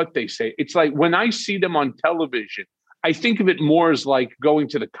care what they say. It's like when I see them on television, I think of it more as like going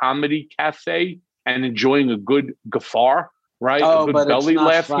to the comedy cafe and enjoying a good guffaw. Right. Oh, a good belly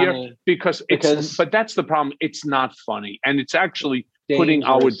laugh funny. Here because but that's the problem. It's not funny. And it's actually putting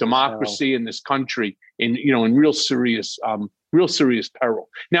our democracy in this country in real serious peril.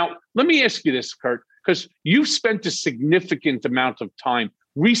 Now, let me ask you this, Kurt, because you've spent a significant amount of time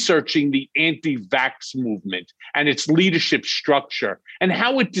researching the anti-vax movement and its leadership structure and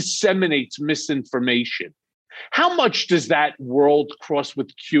how it disseminates misinformation. How much does that world cross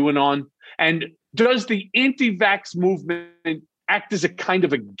with QAnon? And does the anti-vax movement act as a kind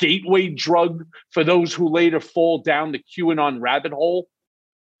of a gateway drug for those who later fall down the QAnon rabbit hole?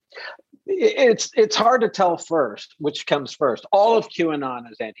 It's hard to tell first which comes first. All of QAnon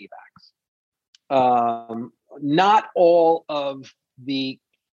is anti-vax. not all of the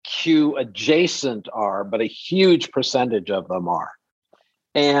Q adjacent are, but a huge percentage of them are.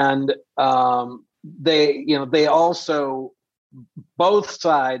 And they also, both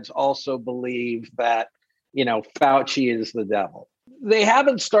sides also believe that, Fauci is the devil. They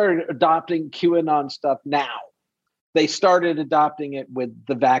haven't started adopting QAnon stuff now. They started adopting it with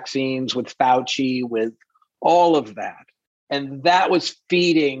the vaccines, with Fauci, with all of that. And that was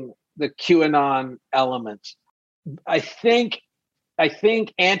feeding the QAnon elements. I think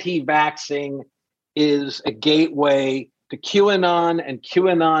anti-vaxxing is a gateway to QAnon, and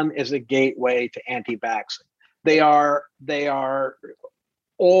QAnon is a gateway to anti-vaxxing. They are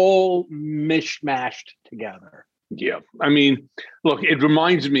all mishmashed together. Yeah, I mean, look, it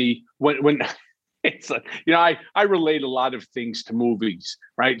reminds me when it's like, I relate a lot of things to movies,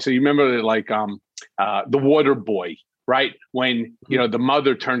 right? So you remember like The Water Boy, right? When the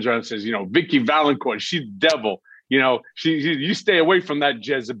mother turns around and says, Vicky Valancourt, she's the devil. You stay away from that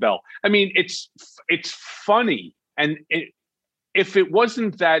Jezebel. I mean, it's funny, and if it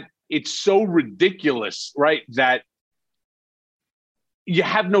wasn't that it's so ridiculous, right, that you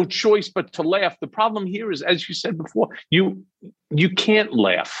have no choice but to laugh. The problem here is, as you said before, you can't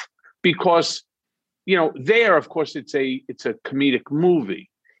laugh because there, of course, it's a comedic movie.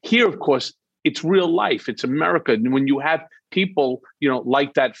 Here, of course, it's real life. It's America, and when you have people,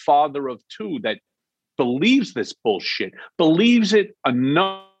 like that father of two that believes this bullshit, believes it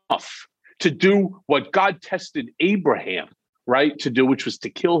enough to do what God tested Abraham, right, to do, which was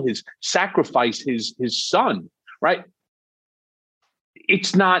to sacrifice his son, right?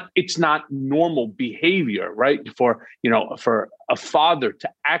 It's not normal behavior, right? For a father to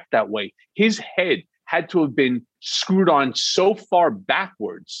act that way. His head had to have been screwed on so far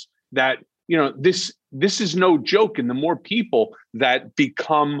backwards that this is no joke. And the more people that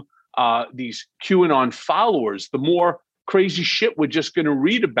become these QAnon followers, the more crazy shit we're just going to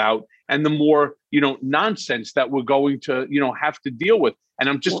read about, and the more nonsense that we're going to have to deal with. And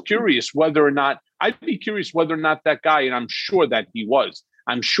I'm just curious whether or not that guy, and I'm sure that he was.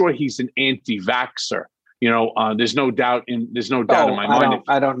 I'm sure he's an anti-vaxxer. There's no doubt in my mind.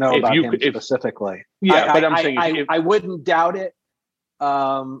 I don't know about him specifically. Yeah, but I'm saying I wouldn't doubt it.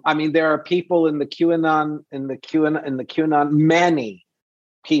 I mean, there are people in the QAnon, many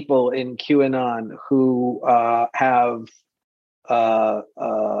people in QAnon who have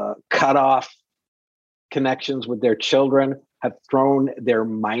cut off connections with their children, have thrown their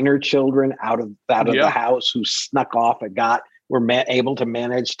minor children out of the house, who snuck off and were able to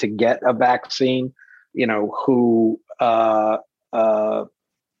manage to get a vaccine. There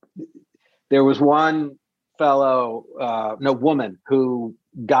was one woman who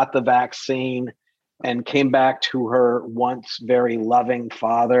got the vaccine and came back to her once very loving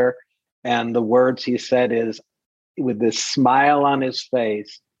father. And the words he said is, with this smile on his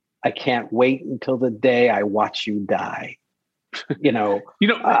face, "I can't wait until the day I watch you die."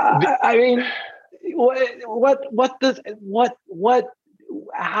 I mean,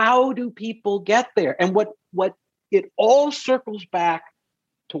 how do people get there? And what it all circles back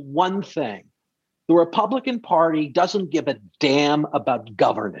to one thing. The Republican Party doesn't give a damn about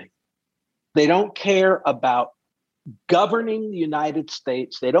governing. They don't care about governing the United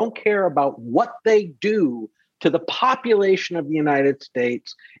States. They don't care about what they do to the population of the United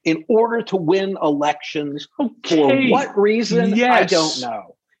States in order to win elections. Okay. For what reason? Yes. I don't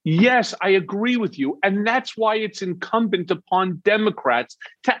know. Yes, I agree with you. And that's why it's incumbent upon Democrats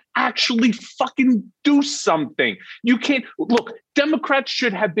to actually fucking do something. You can't look, Democrats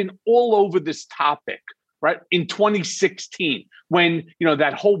should have been all over this topic, right? In 2016, when,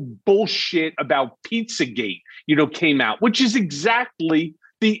 that whole bullshit about Pizzagate, came out, which is exactly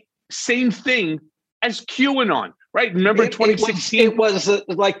the same thing as QAnon, right? Remember 2016? It was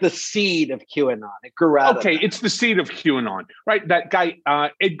like the seed of QAnon. It grew out of it's the seed of QAnon, right? That guy,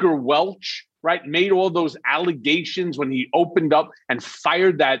 Edgar Welch, right, made all those allegations when he opened up and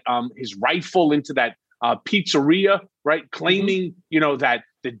fired that his rifle into that pizzeria, right? Claiming, that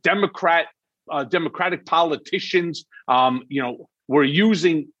the Democratic politicians, were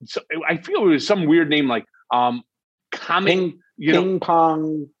using, I feel it was some weird name like Ping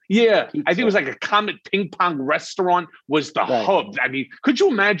Pong. Yeah, pizza. I think it was like a Comet Ping Pong restaurant was the hub. I mean, could you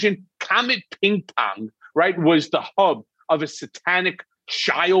imagine Comet Ping Pong, right, was the hub of a satanic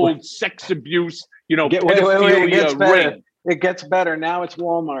child sex abuse, pedophilia. It gets better. Now it's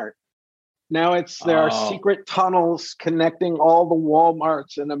Walmart. Now there are secret tunnels connecting all the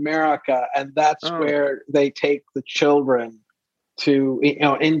Walmarts in America, and that's where they take the children to,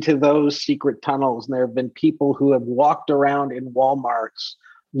 into those secret tunnels. And there have been people who have walked around in Walmarts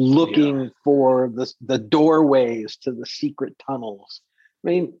looking for the doorways to the secret tunnels. I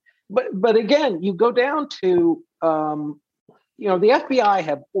mean, but again, you go down to the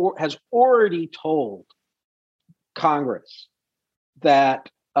FBI has already told Congress that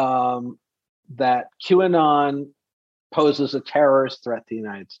that QAnon poses a terrorist threat to the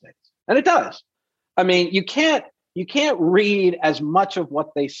United States, and it does. I mean, you can't read as much of what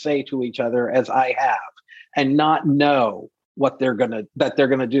they say to each other as I have and not know what they're gonna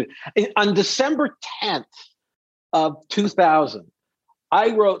do. On December 10th of 2000,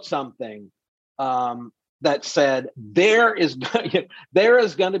 I wrote something that said there is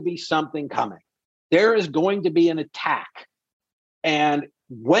going to be something coming. There is going to be an attack, and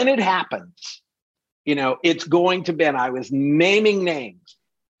when it happens, it's going to be. And I was naming names.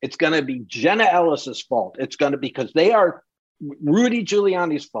 It's going to be Jenna Ellis's fault. It's going to be because they are Rudy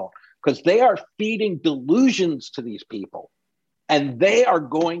Giuliani's fault, because they are feeding delusions to these people, and they are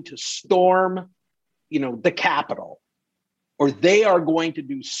going to storm, the Capitol, or they are going to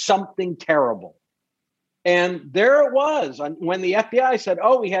do something terrible. And there it was when the FBI said,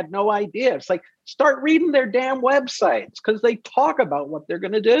 "Oh, we had no idea." It's like, start reading their damn websites, because they talk about what they're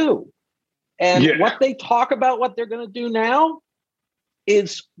going to do. And what they talk about what they're going to do now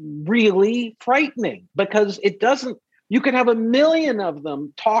is really frightening, because it doesn't. You could have 1 million of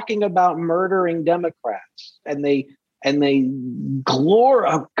them talking about murdering Democrats, and they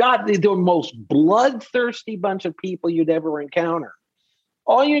glorify. God, they're the most bloodthirsty bunch of people you'd ever encounter.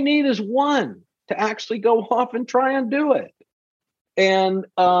 All you need is one to actually go off and try and do it. And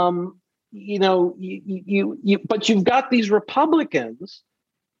but you've got these Republicans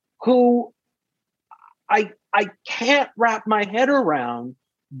who I can't wrap my head around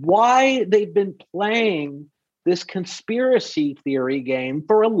why they've been playing this conspiracy theory game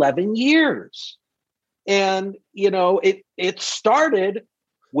for 11 years. And, it started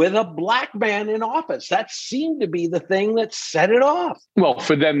with a black man in office. That seemed to be the thing that set it off. Well,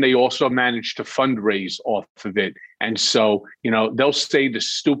 for them, they also managed to fundraise off of it. And so, they'll say the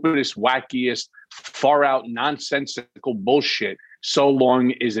stupidest, wackiest, far out, nonsensical bullshit so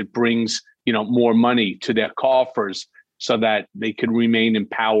long as it brings, more money to their coffers so that they can remain in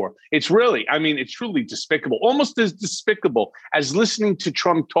power. It's truly despicable, almost as despicable as listening to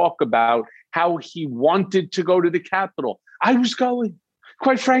Trump talk about how he wanted to go to the Capitol. I was going.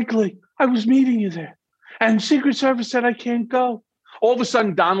 Quite frankly, I was meeting you there. And Secret Service said I can't go. All of a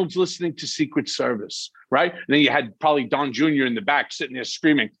sudden, Donald's listening to Secret Service, right? And then you had probably Don Jr. in the back sitting there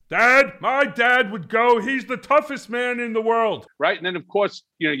screaming, "Dad, my dad would go. He's the toughest man in the world." Right? And then, of course,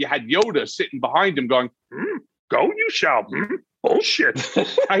 you had Yoda sitting behind him going, "Go you shall." Bullshit.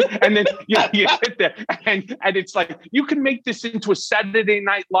 And then you sit there and it's like, you can make this into a Saturday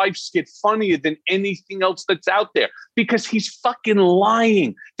Night Live skit funnier than anything else that's out there, because he's fucking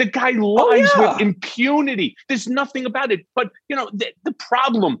lying. The guy lies with impunity. There's nothing about it. But, the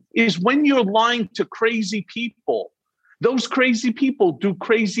problem is when you're lying to crazy people, those crazy people do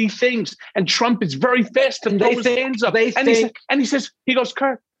crazy things. And Trump is very fast to throw his hands up. He says,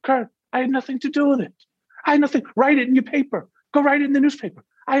 Kurt, I had nothing to do with it. I had nothing. Write it in your paper. Go write it in the newspaper.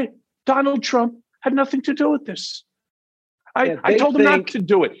 Donald Trump had nothing to do with this. I told him not to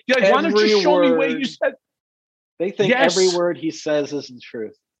do it. Why don't you show me where you said? They think every word he says is the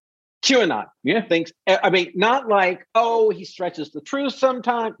truth. QAnon thinks. Not like, he stretches the truth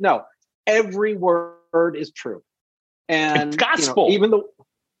sometimes. No, every word is true, and it's gospel.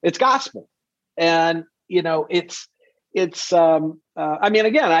 It's gospel, and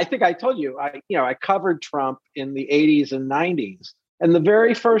again, I think I told you, I covered Trump in the 80s and 90s, and the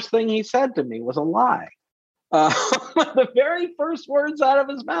very first thing he said to me was a lie. The very first words out of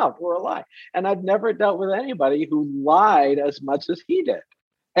his mouth were a lie. And I've never dealt with anybody who lied as much as he did.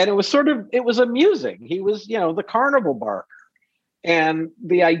 And it was amusing. He was, the carnival barker. And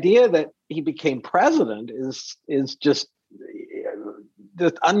the idea that he became president is just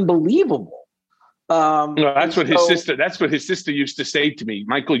unbelievable. That's what his sister used to say to me.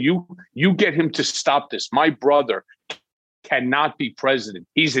 Michael, you get him to stop this. My brother cannot be president.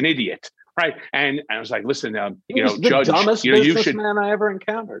 He's an idiot. Right. And I was like, listen, Judge, dumbest businessman I ever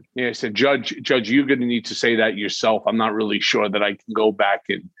encountered. Yeah, I said, Judge, you're going to need to say that yourself. I'm not really sure that I can go back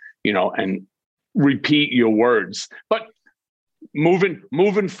and repeat your words. But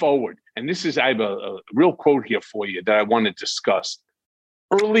moving forward, and I have a real quote here for you that I want to discuss.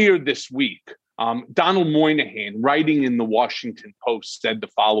 Earlier this week, Donald Moynihan, writing in the Washington Post, said the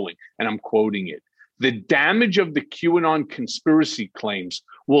following, and I'm quoting it: "The damage of the QAnon conspiracy claims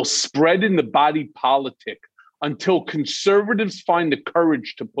will spread in the body politic until conservatives find the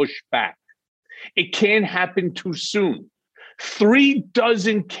courage to push back. It can't happen too soon.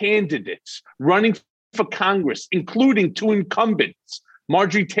 36 candidates running for Congress, including 2 incumbents,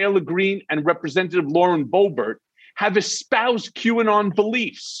 Marjorie Taylor Greene and Representative Lauren Boebert, have espoused QAnon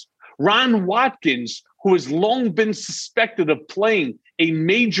beliefs. Ron Watkins, who has long been suspected of playing a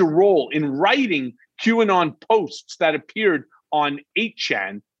major role in writing QAnon posts that appeared on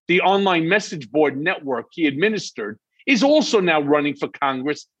 8chan, the online message board network he administered, is also now running for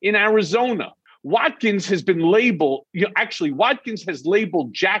Congress in Arizona. Watkins has been labeled, Watkins has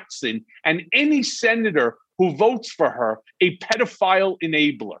labeled Jackson and any senator who votes for her a pedophile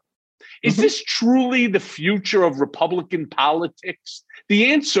enabler. Is this truly the future of Republican politics?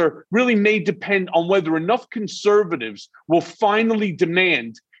 The answer really may depend on whether enough conservatives will finally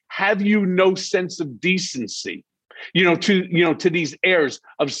demand, have you no sense of decency, to these heirs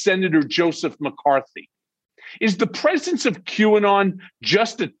of Senator Joseph McCarthy. Is the presence of QAnon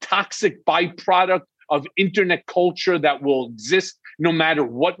just a toxic byproduct of internet culture that will exist no matter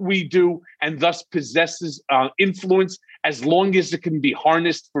what we do and thus possesses influence as long as it can be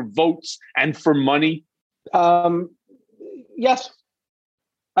harnessed for votes and for money? Yes.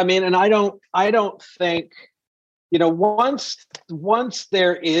 I mean, and I don't think, once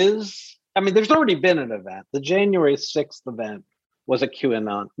there is, there's already been an event. The January 6th event was a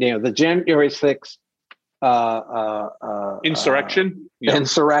QAnon, the January 6th insurrection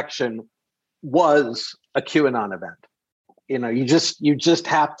was a QAnon event. You just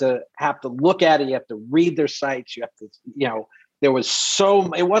have to look at it. You have to read their sites. You have to, there was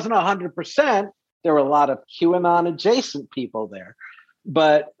it wasn't 100%. There were a lot of QAnon adjacent people there,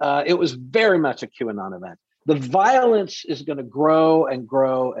 but it was very much a QAnon event. The violence is going to grow and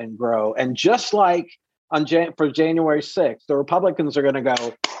grow and grow. And just like for January 6th, the Republicans are going to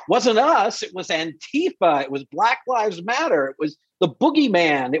go, wasn't us, it was Antifa, it was Black Lives Matter, it was the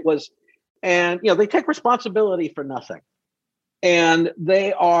boogeyman, and they take responsibility for nothing. And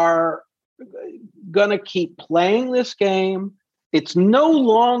they are going to keep playing this game. It's no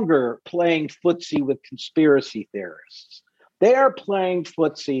longer playing footsie with conspiracy theorists. They are playing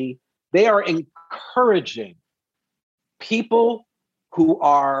footsie. They are encouraging people who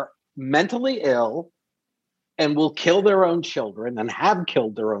are mentally ill and will kill their own children and have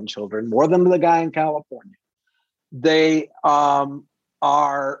killed their own children, more than the guy in California. They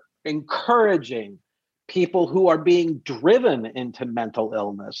are encouraging people who are being driven into mental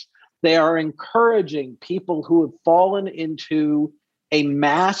illness. They are encouraging people who have fallen into a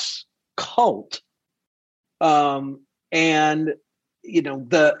mass cult. And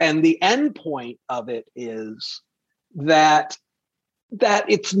the end point of it is that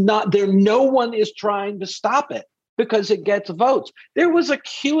it's not there. No one is trying to stop it because it gets votes. There was a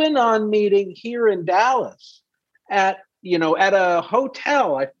QAnon meeting here in Dallas at a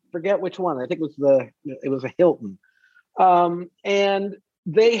hotel. I forget which one. I think it was a Hilton. And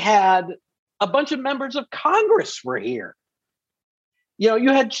they had a bunch of members of Congress were here.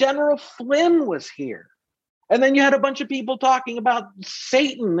 You had General Flynn was here. And then you had a bunch of people talking about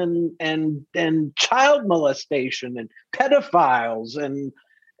Satan and child molestation and pedophiles and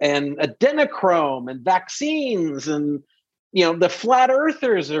adrenochrome and vaccines and the flat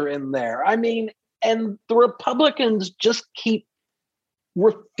earthers are in there. And the Republicans just keep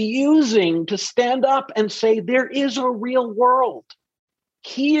refusing to stand up and say there is a real world.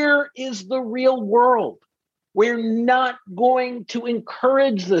 Here is the real world. We're not going to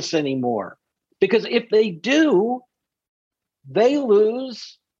encourage this anymore. Because if they do, they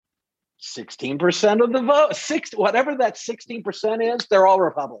lose 16% of the vote. Whatever that 16% is, they're all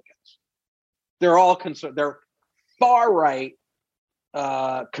Republicans. They're all they're far right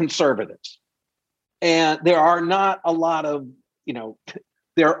conservatives, and there are not a lot of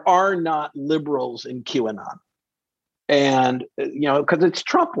there are not liberals in QAnon, and because it's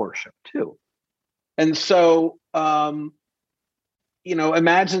Trump worship too, and so.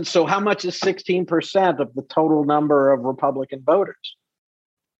 Imagine, so how much is 16% of the total number of Republican voters?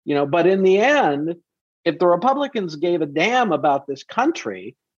 But in the end, if the Republicans gave a damn about this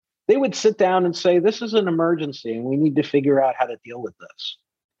country, they would sit down and say, this is an emergency and we need to figure out how to deal with this.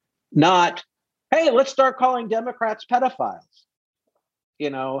 Not, hey, let's start calling Democrats pedophiles.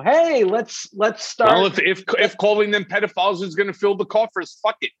 Hey, let's start. Well, if calling them pedophiles is going to fill the coffers,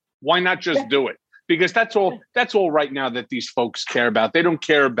 fuck it. Why not just do it? Because that's all right now that these folks care about. They don't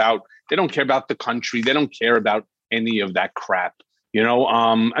care about the country. They don't care about any of that crap. They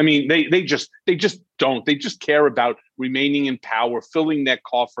just don't. They just care about remaining in power, filling their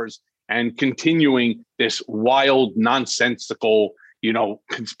coffers, and continuing this wild, nonsensical,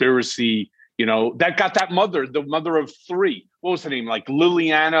 conspiracy, that got the mother of three. What was her name? Like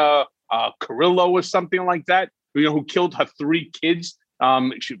Liliana Carrillo or something like that. who killed her 3 kids.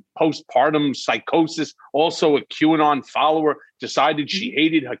 She postpartum psychosis, also a QAnon follower, decided she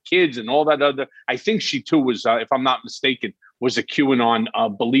hated her kids and all that other. I think she too was, if I'm not mistaken, was a QAnon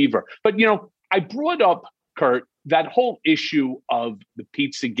believer. But, I brought up, Kurt, that whole issue of the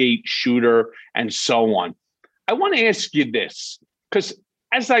Pizzagate shooter and so on. I want to ask you this, because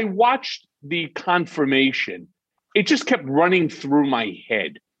as I watched the confirmation, it just kept running through my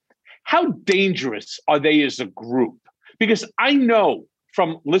head. How dangerous are they as a group? Because I know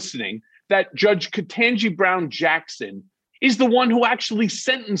from listening that Judge Ketanji Brown Jackson is the one who actually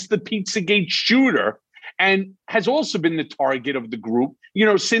sentenced the Pizzagate shooter and has also been the target of the group,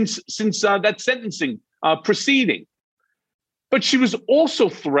 since that sentencing proceeding. But she was also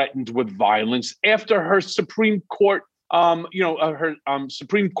threatened with violence after her Supreme Court,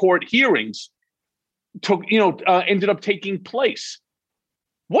 Supreme Court hearings ended up taking place.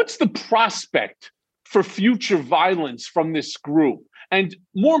 What's the prospect for future violence from this group? And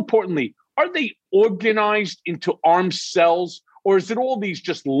more importantly, are they organized into armed cells, or is it all these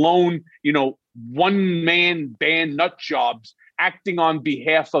just lone, one-man band nut jobs acting on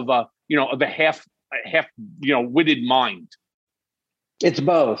behalf of a half-witted mind? It's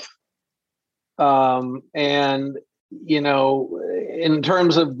both. And, in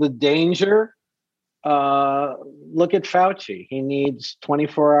terms of the danger, look at Fauci. He needs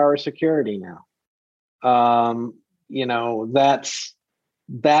 24-hour security now.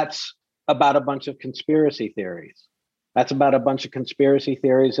 That's about a bunch of conspiracy theories. That's about a bunch of conspiracy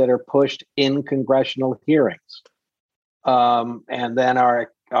theories that are pushed in congressional hearings, and then are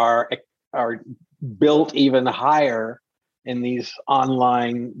built even higher in these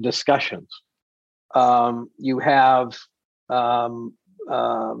online discussions. You have,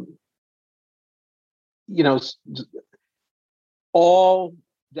 all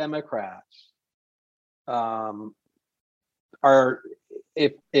Democrats are,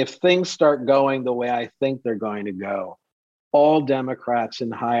 if things start going the way I think they're going to go, all Democrats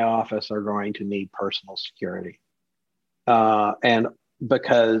in high office are going to need personal security. And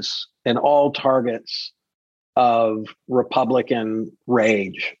all targets of Republican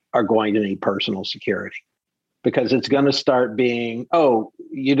rage are going to need personal security, because it's going to start being, oh,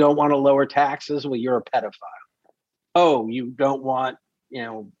 you don't want to lower taxes? Well, you're a pedophile. Oh, you don't want,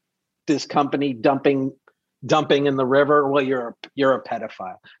 this company dumping in the river? Well, you're a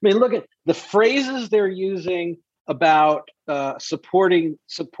pedophile. I mean, look at the phrases they're using about opposing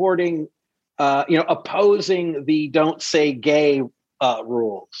the don't say gay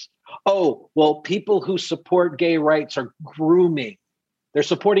rules. Oh, well, people who support gay rights are grooming. They're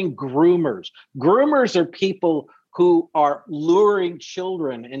supporting groomers. Groomers are people who are luring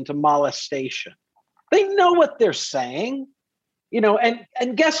children into molestation. They know what they're saying, and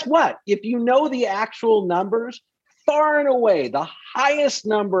guess what? If you know the actual numbers, far and away, the highest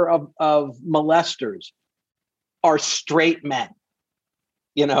number of molesters are straight men.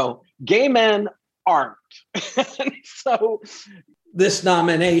 Gay men aren't. So this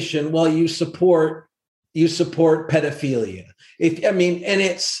nomination, well, you support pedophilia.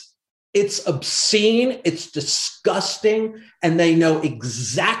 It's obscene, it's disgusting, and they know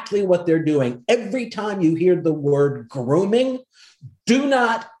exactly what they're doing. Every time you hear the word grooming, do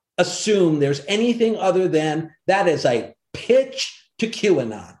not assume there's anything other than that is a pitch to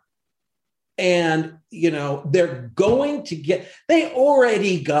QAnon. And, they're going to they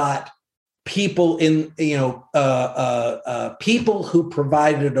already got people in, people who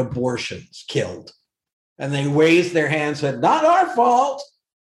provided abortions killed. And they raised their hands and said, not our fault.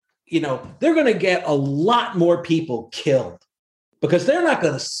 They're going to get a lot more people killed because they're not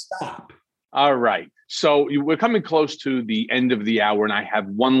going to stop. All right. So we're coming close to the end of the hour, and I have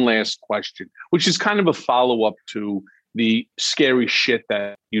one last question, which is kind of a follow-up to the scary shit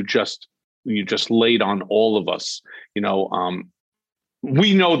that you just laid on all of us.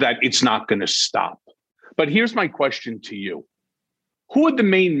 We know that it's not going to stop. But here's my question to you. Who are the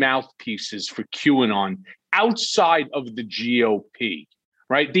main mouthpieces for QAnon outside of the GOP,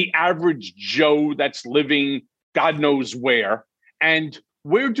 right? The average Joe that's living God knows where. And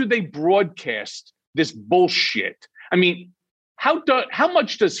where do they broadcast this bullshit? I mean, how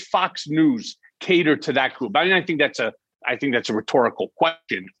much does Fox News cater to that group? I mean, I think that's a rhetorical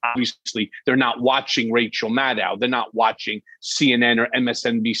question. Obviously, they're not watching Rachel Maddow. They're not watching CNN or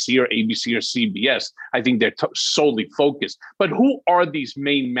MSNBC or ABC or CBS. I think they're solely focused. But who are these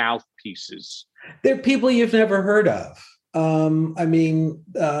main mouthpieces? They're people you've never heard of. And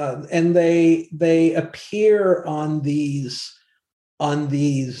they appear on these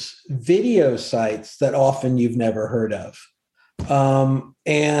video sites that often you've never heard of. And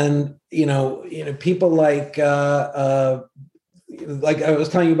people like I was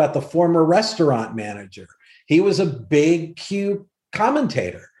telling you about the former restaurant manager. He was a big Q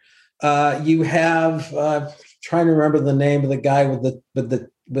commentator. You have trying to remember the name of the guy with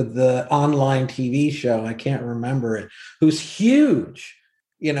the online TV show. I can't remember it. Who's huge.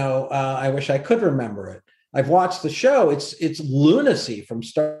 I wish I could remember it. I've watched the show. It's lunacy from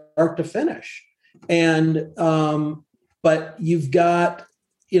start to finish. And but you've got,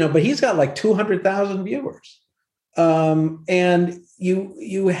 but he's got like 200,000 viewers. And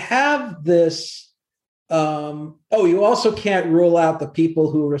you have this. You also can't rule out the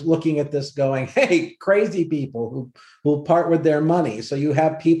people who are looking at this going, hey, crazy people who will part with their money. So you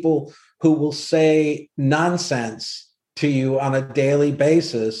have people who will say nonsense to you on a daily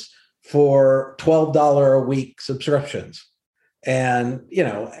basis for $12 a week subscriptions. And,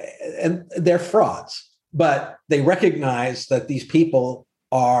 and they're frauds, but they recognize that these people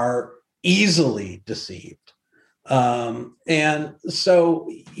are easily deceived. And so,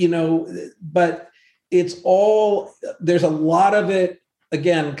 but there's a lot of it,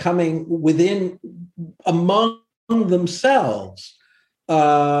 again, coming among themselves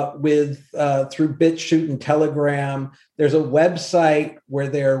through BitChute and Telegram. There's a website where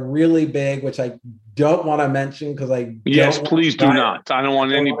they're really big, which I don't want to mention because Yes, please do not. I don't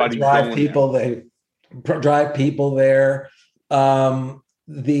want anybody drive people. They drive people there. There's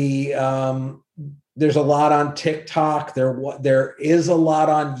a lot on TikTok. There is a lot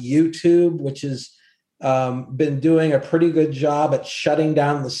on YouTube, which has been doing a pretty good job at shutting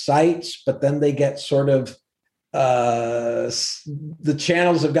down the sites, but then they get sort of the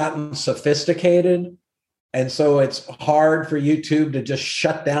channels have gotten sophisticated. And so it's hard for YouTube to just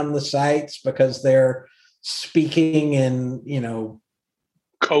shut down the sites because they're speaking in,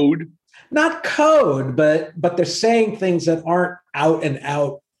 code. Not code, but they're saying things that aren't out and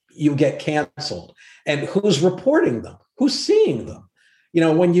out. You get canceled. And who's reporting them? Who's seeing them?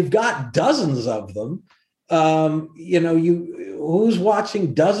 When you've got dozens of them, who's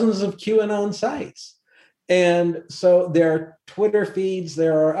watching dozens of QAnon sites? And so there are Twitter feeds.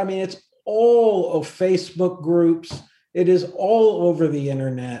 It's all of Facebook groups. It is all over the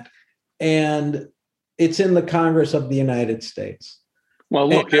internet. And it's in the Congress of the United States. Well,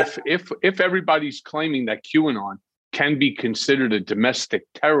 look, if everybody's claiming that QAnon can be considered a domestic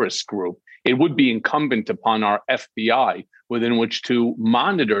terrorist group, it would be incumbent upon our FBI within which to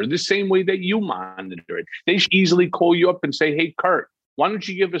monitor the same way that you monitor it. They should easily call you up and say, hey, Kurt, why don't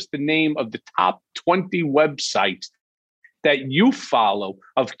you give us the name of the top 20 websites that you follow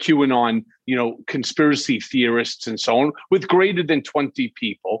of QAnon, conspiracy theorists and so on, with greater than 20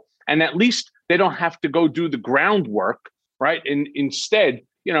 people. And at least they don't have to go do the groundwork, right? And instead,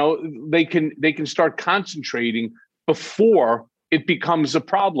 they can start concentrating before it becomes a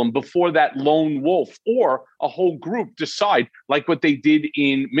problem, before that lone wolf or a whole group decide, like what they did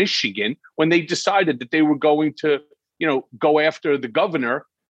in Michigan when they decided that they were going to, go after the governor,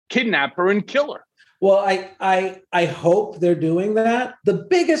 kidnap her, and kill her. Well, I hope they're doing that. The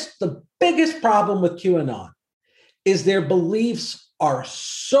biggest problem with QAnon is their beliefs are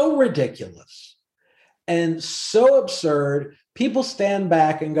so ridiculous and so absurd. People stand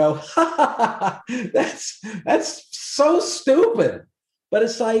back and go, ha, ha, ha, that's so stupid. But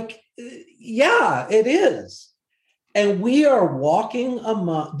it's like, yeah, it is. And we are walking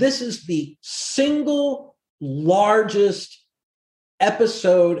this is the single largest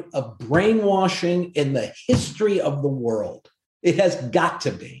episode of brainwashing in the history of the world. It has got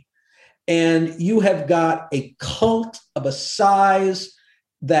to be. And you have got a cult of a size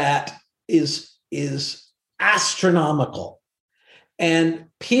that is astronomical. And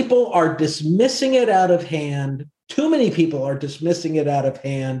people are dismissing it out of hand. Too many people are dismissing it out of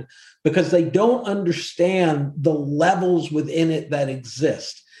hand because they don't understand the levels within it that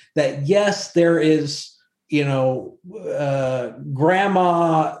exist. That yes, there is,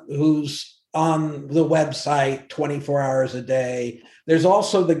 grandma who's on the website 24 hours a day. There's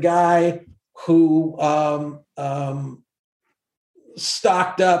also the guy who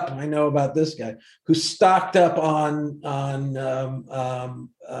stocked up. I know about this guy who stocked up on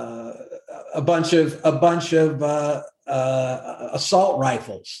a bunch of assault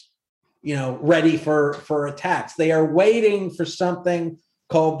rifles, ready for attacks. They are waiting for something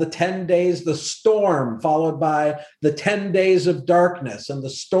called the 10 days, the storm, followed by the 10 days of darkness. And the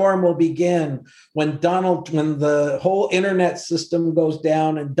storm will begin when the whole internet system goes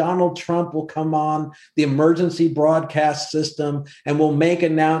down and Donald Trump will come on the emergency broadcast system and will make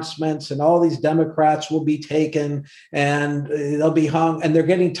announcements and all these Democrats will be taken and they'll be hung. And they're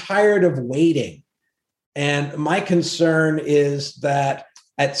getting tired of waiting. And my concern is that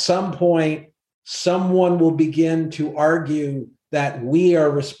at some point, someone will begin to argue that we are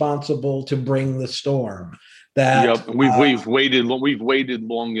responsible to bring the storm. That we've waited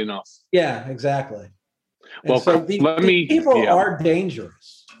long enough. Yeah, exactly. And Well, so these people are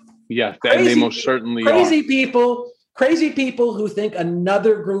dangerous. Yeah, they most certainly are. Crazy people who think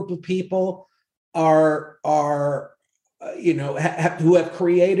another group of people are who have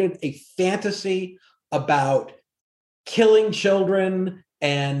created a fantasy about killing children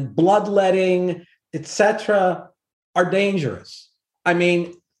and bloodletting, etc., are dangerous. I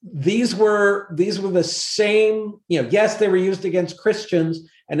mean, these were the same, yes, they were used against Christians,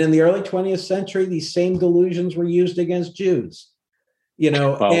 and in the early 20th century, these same delusions were used against Jews.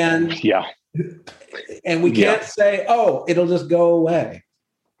 And we can't say, oh, it'll just go away.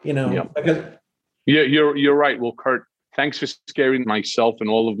 Because you're right. Well, Kurt, thanks for scaring myself and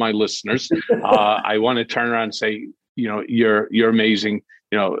all of my listeners. I want to turn around and say, you're amazing.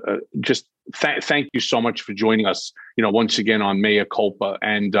 Just thank you so much for joining us, once again on Mea Culpa.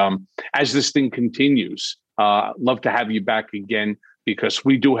 And as this thing continues, love to have you back again, because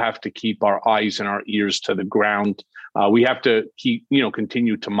we do have to keep our eyes and our ears to the ground. We have to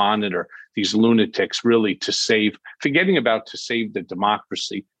continue to monitor these lunatics, really to save the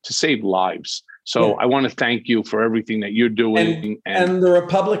democracy, to save lives. So I want to thank you for everything that you're doing. And the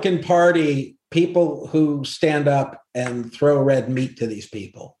Republican Party, people who stand up and throw red meat to these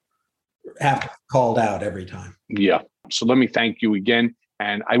people have to be called out every time. Yeah. So let me thank you again.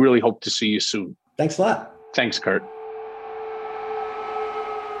 And I really hope to see you soon. Thanks a lot. Thanks, Kurt.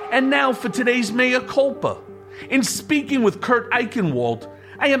 And now for today's Mea Culpa. In speaking with Kurt Eichenwald,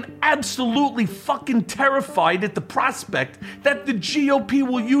 I am absolutely fucking terrified at the prospect that the GOP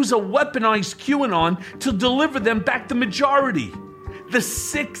will use a weaponized QAnon to deliver them back the majority. The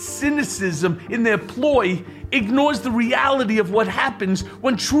sick cynicism in their ploy ignores the reality of what happens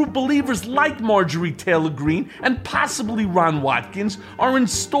when true believers like Marjorie Taylor Greene and possibly Ron Watkins are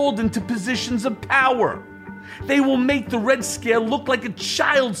installed into positions of power. They will make the Red Scare look like a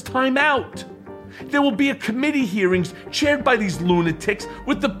child's time out. There will be committee hearings chaired by these lunatics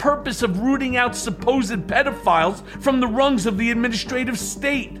with the purpose of rooting out supposed pedophiles from the rungs of the administrative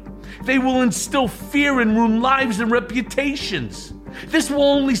state. They will instill fear and ruin lives and reputations. This will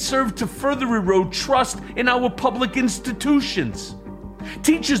only serve to further erode trust in our public institutions.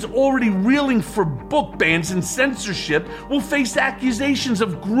 Teachers already reeling for book bans and censorship will face accusations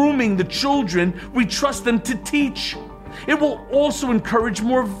of grooming the children we trust them to teach. It will also encourage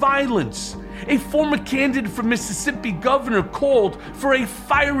more violence. A former candidate for Mississippi governor called for a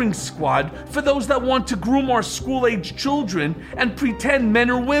firing squad for those that want to groom our school-age children and pretend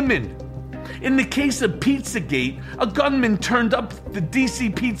men or women. In the case of Pizzagate, a gunman turned up the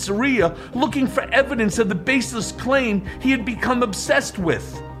DC pizzeria looking for evidence of the baseless claim he had become obsessed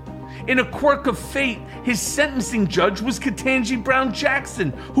with. In a quirk of fate, his sentencing judge was Ketanji Brown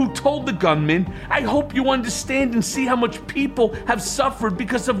Jackson, who told the gunman, "I hope you understand and see how much people have suffered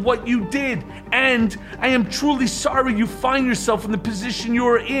because of what you did, and I am truly sorry you find yourself in the position you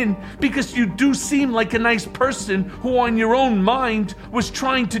are in, because you do seem like a nice person who on your own mind was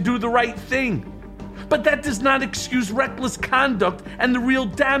trying to do the right thing. But that does not excuse reckless conduct and the real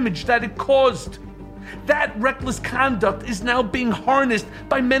damage that it caused. That reckless conduct is now being harnessed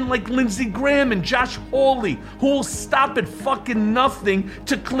by men like Lindsey Graham and Josh Hawley, who will stop at fucking nothing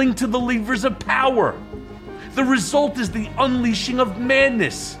to cling to the levers of power. The result is the unleashing of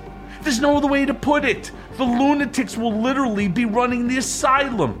madness. There's no other way to put it. The lunatics will literally be running the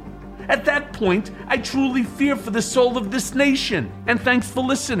asylum. At that point, I truly fear for the soul of this nation. And thanks for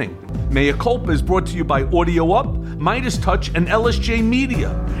listening. Mea Culpa is brought to you by Audio Up, Midas Touch, and LSJ Media,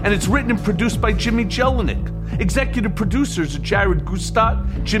 and it's written and produced by Jimmy Jelinek. Executive producers are Jared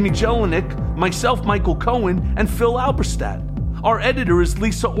Gustat, Jimmy Jelinek, myself, Michael Cohen, and Phil Alberstadt. Our editor is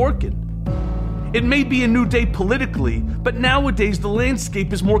Lisa Orkin. It may be a new day politically, but nowadays the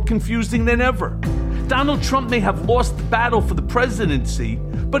landscape is more confusing than ever. Donald Trump may have lost the battle for the presidency,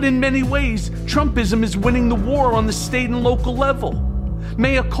 but in many ways, Trumpism is winning the war on the state and local level.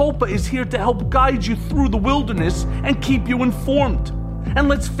 Mea Culpa is here to help guide you through the wilderness and keep you informed. And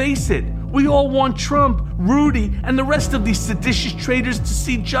let's face it, we all want Trump, Rudy, and the rest of these seditious traitors to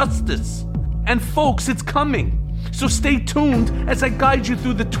see justice. And folks, it's coming. So stay tuned as I guide you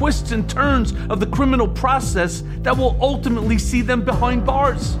through the twists and turns of the criminal process that will ultimately see them behind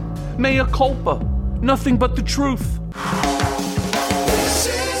bars. Mea Culpa, nothing but the truth.